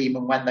to dream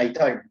and when they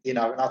don't. And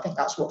I think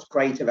that's what's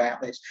great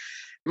about this.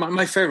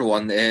 My favourite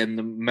one, the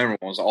memorable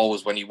one, was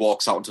always when he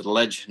walks out onto the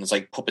ledge and it's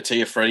like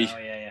Puppeteer Freddy. Oh,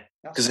 yeah.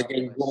 Because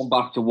again, going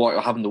back to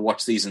having to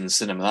watch these in the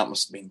cinema, that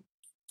must have been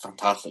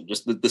fantastic.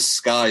 Just the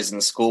skies and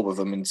the scope of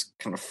them, and it's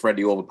kind of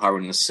Freddy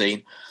overpowering the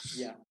scene.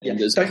 Yeah.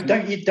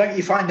 Don't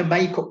you find the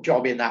makeup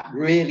job in that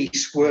really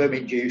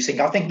squirm-inducing?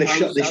 I think the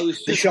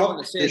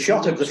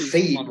shot of the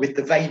feed with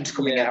the veins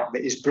coming out of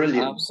it is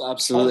brilliant.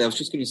 Absolutely. I was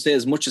just going to say,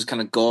 as much as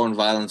kind of gore and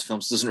violence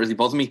films doesn't really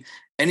bother me,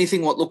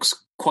 anything what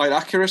looks quite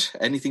accurate,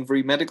 anything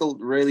very medical,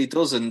 really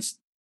does, and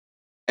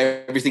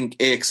everything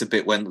aches a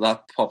bit when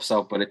that pops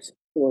out, but it's.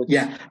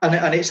 Yeah,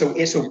 and it's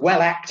a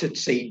well acted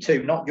scene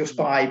too, not just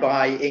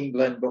by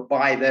England, but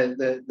by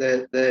the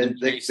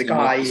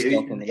guy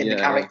in the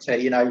character.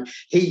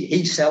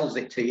 He sells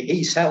it to you.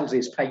 He sells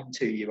his pain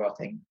to you, I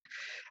think.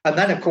 And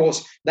then of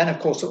course, sort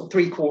of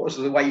 3/4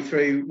 of the way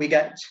through, we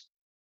get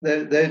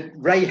the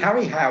Ray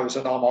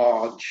Harryhausen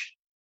homage,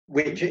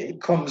 which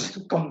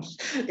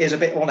is a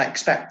bit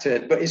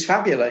unexpected, but it's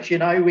fabulous.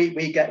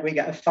 We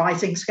get a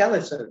fighting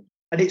skeleton,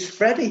 and it's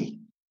Freddy.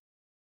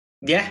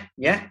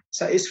 Yeah.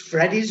 So it's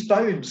Freddy's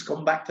bones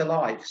come back to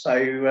life.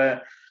 So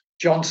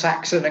John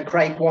Saxon and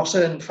Craig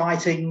Wasson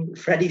fighting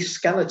Freddy's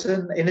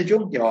skeleton in a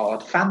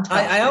junkyard.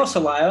 Fantastic. I also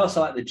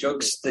like the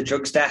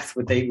Jugs death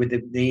with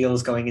the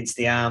needles going into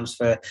the arms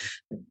for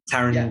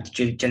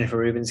Jennifer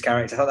Rubin's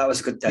character. I thought that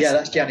was a good death. Yeah,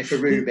 that's Jennifer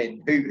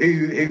Rubin,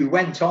 who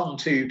went on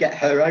to get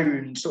her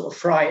own sort of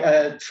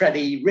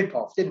Freddy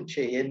ripoff, didn't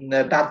she, in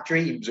Bad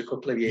Dreams a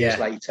couple of years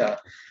later.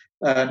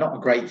 Not a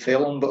great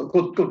film, but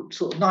good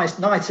sort of nice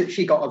that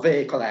she got a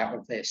vehicle out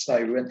of this.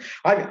 So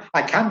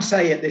I can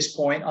say at this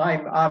point,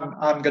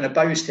 I'm going to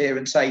boast here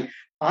and say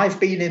I've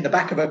been in the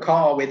back of a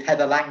car with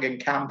Heather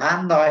Langenkamp,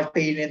 and I've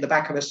been in the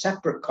back of a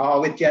separate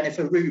car with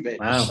Jennifer Rubin.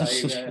 Wow.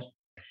 So,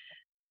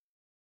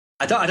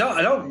 I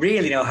don't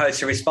really know how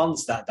to respond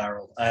to that,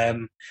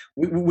 Daryl.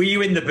 Were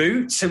you in the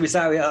boot? Was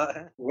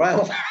that?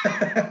 Well,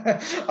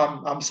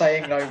 I'm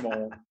saying no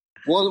more.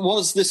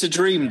 Was this a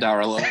dream,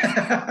 Daryl?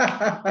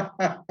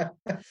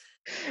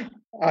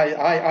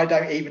 I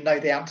don't even know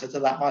the answer to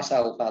that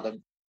myself,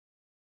 Adam.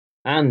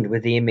 And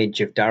with the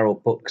image of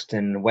Daryl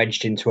Buxton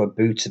wedged into a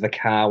boot of a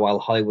car while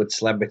Hollywood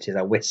celebrities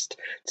are whisked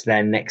to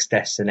their next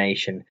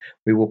destination,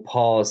 we will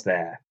pause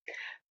there.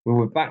 We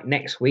will be back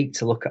next week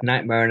to look at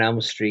Nightmare on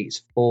Elm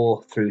Street's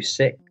 4 through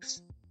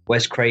 6,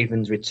 Wes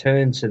Craven's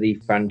return to the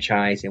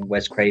franchise in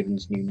Wes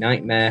Craven's New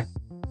Nightmare,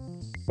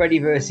 Freddy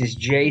vs.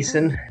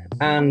 Jason,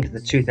 and the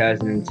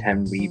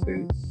 2010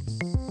 reboot.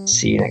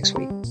 See you next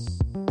week.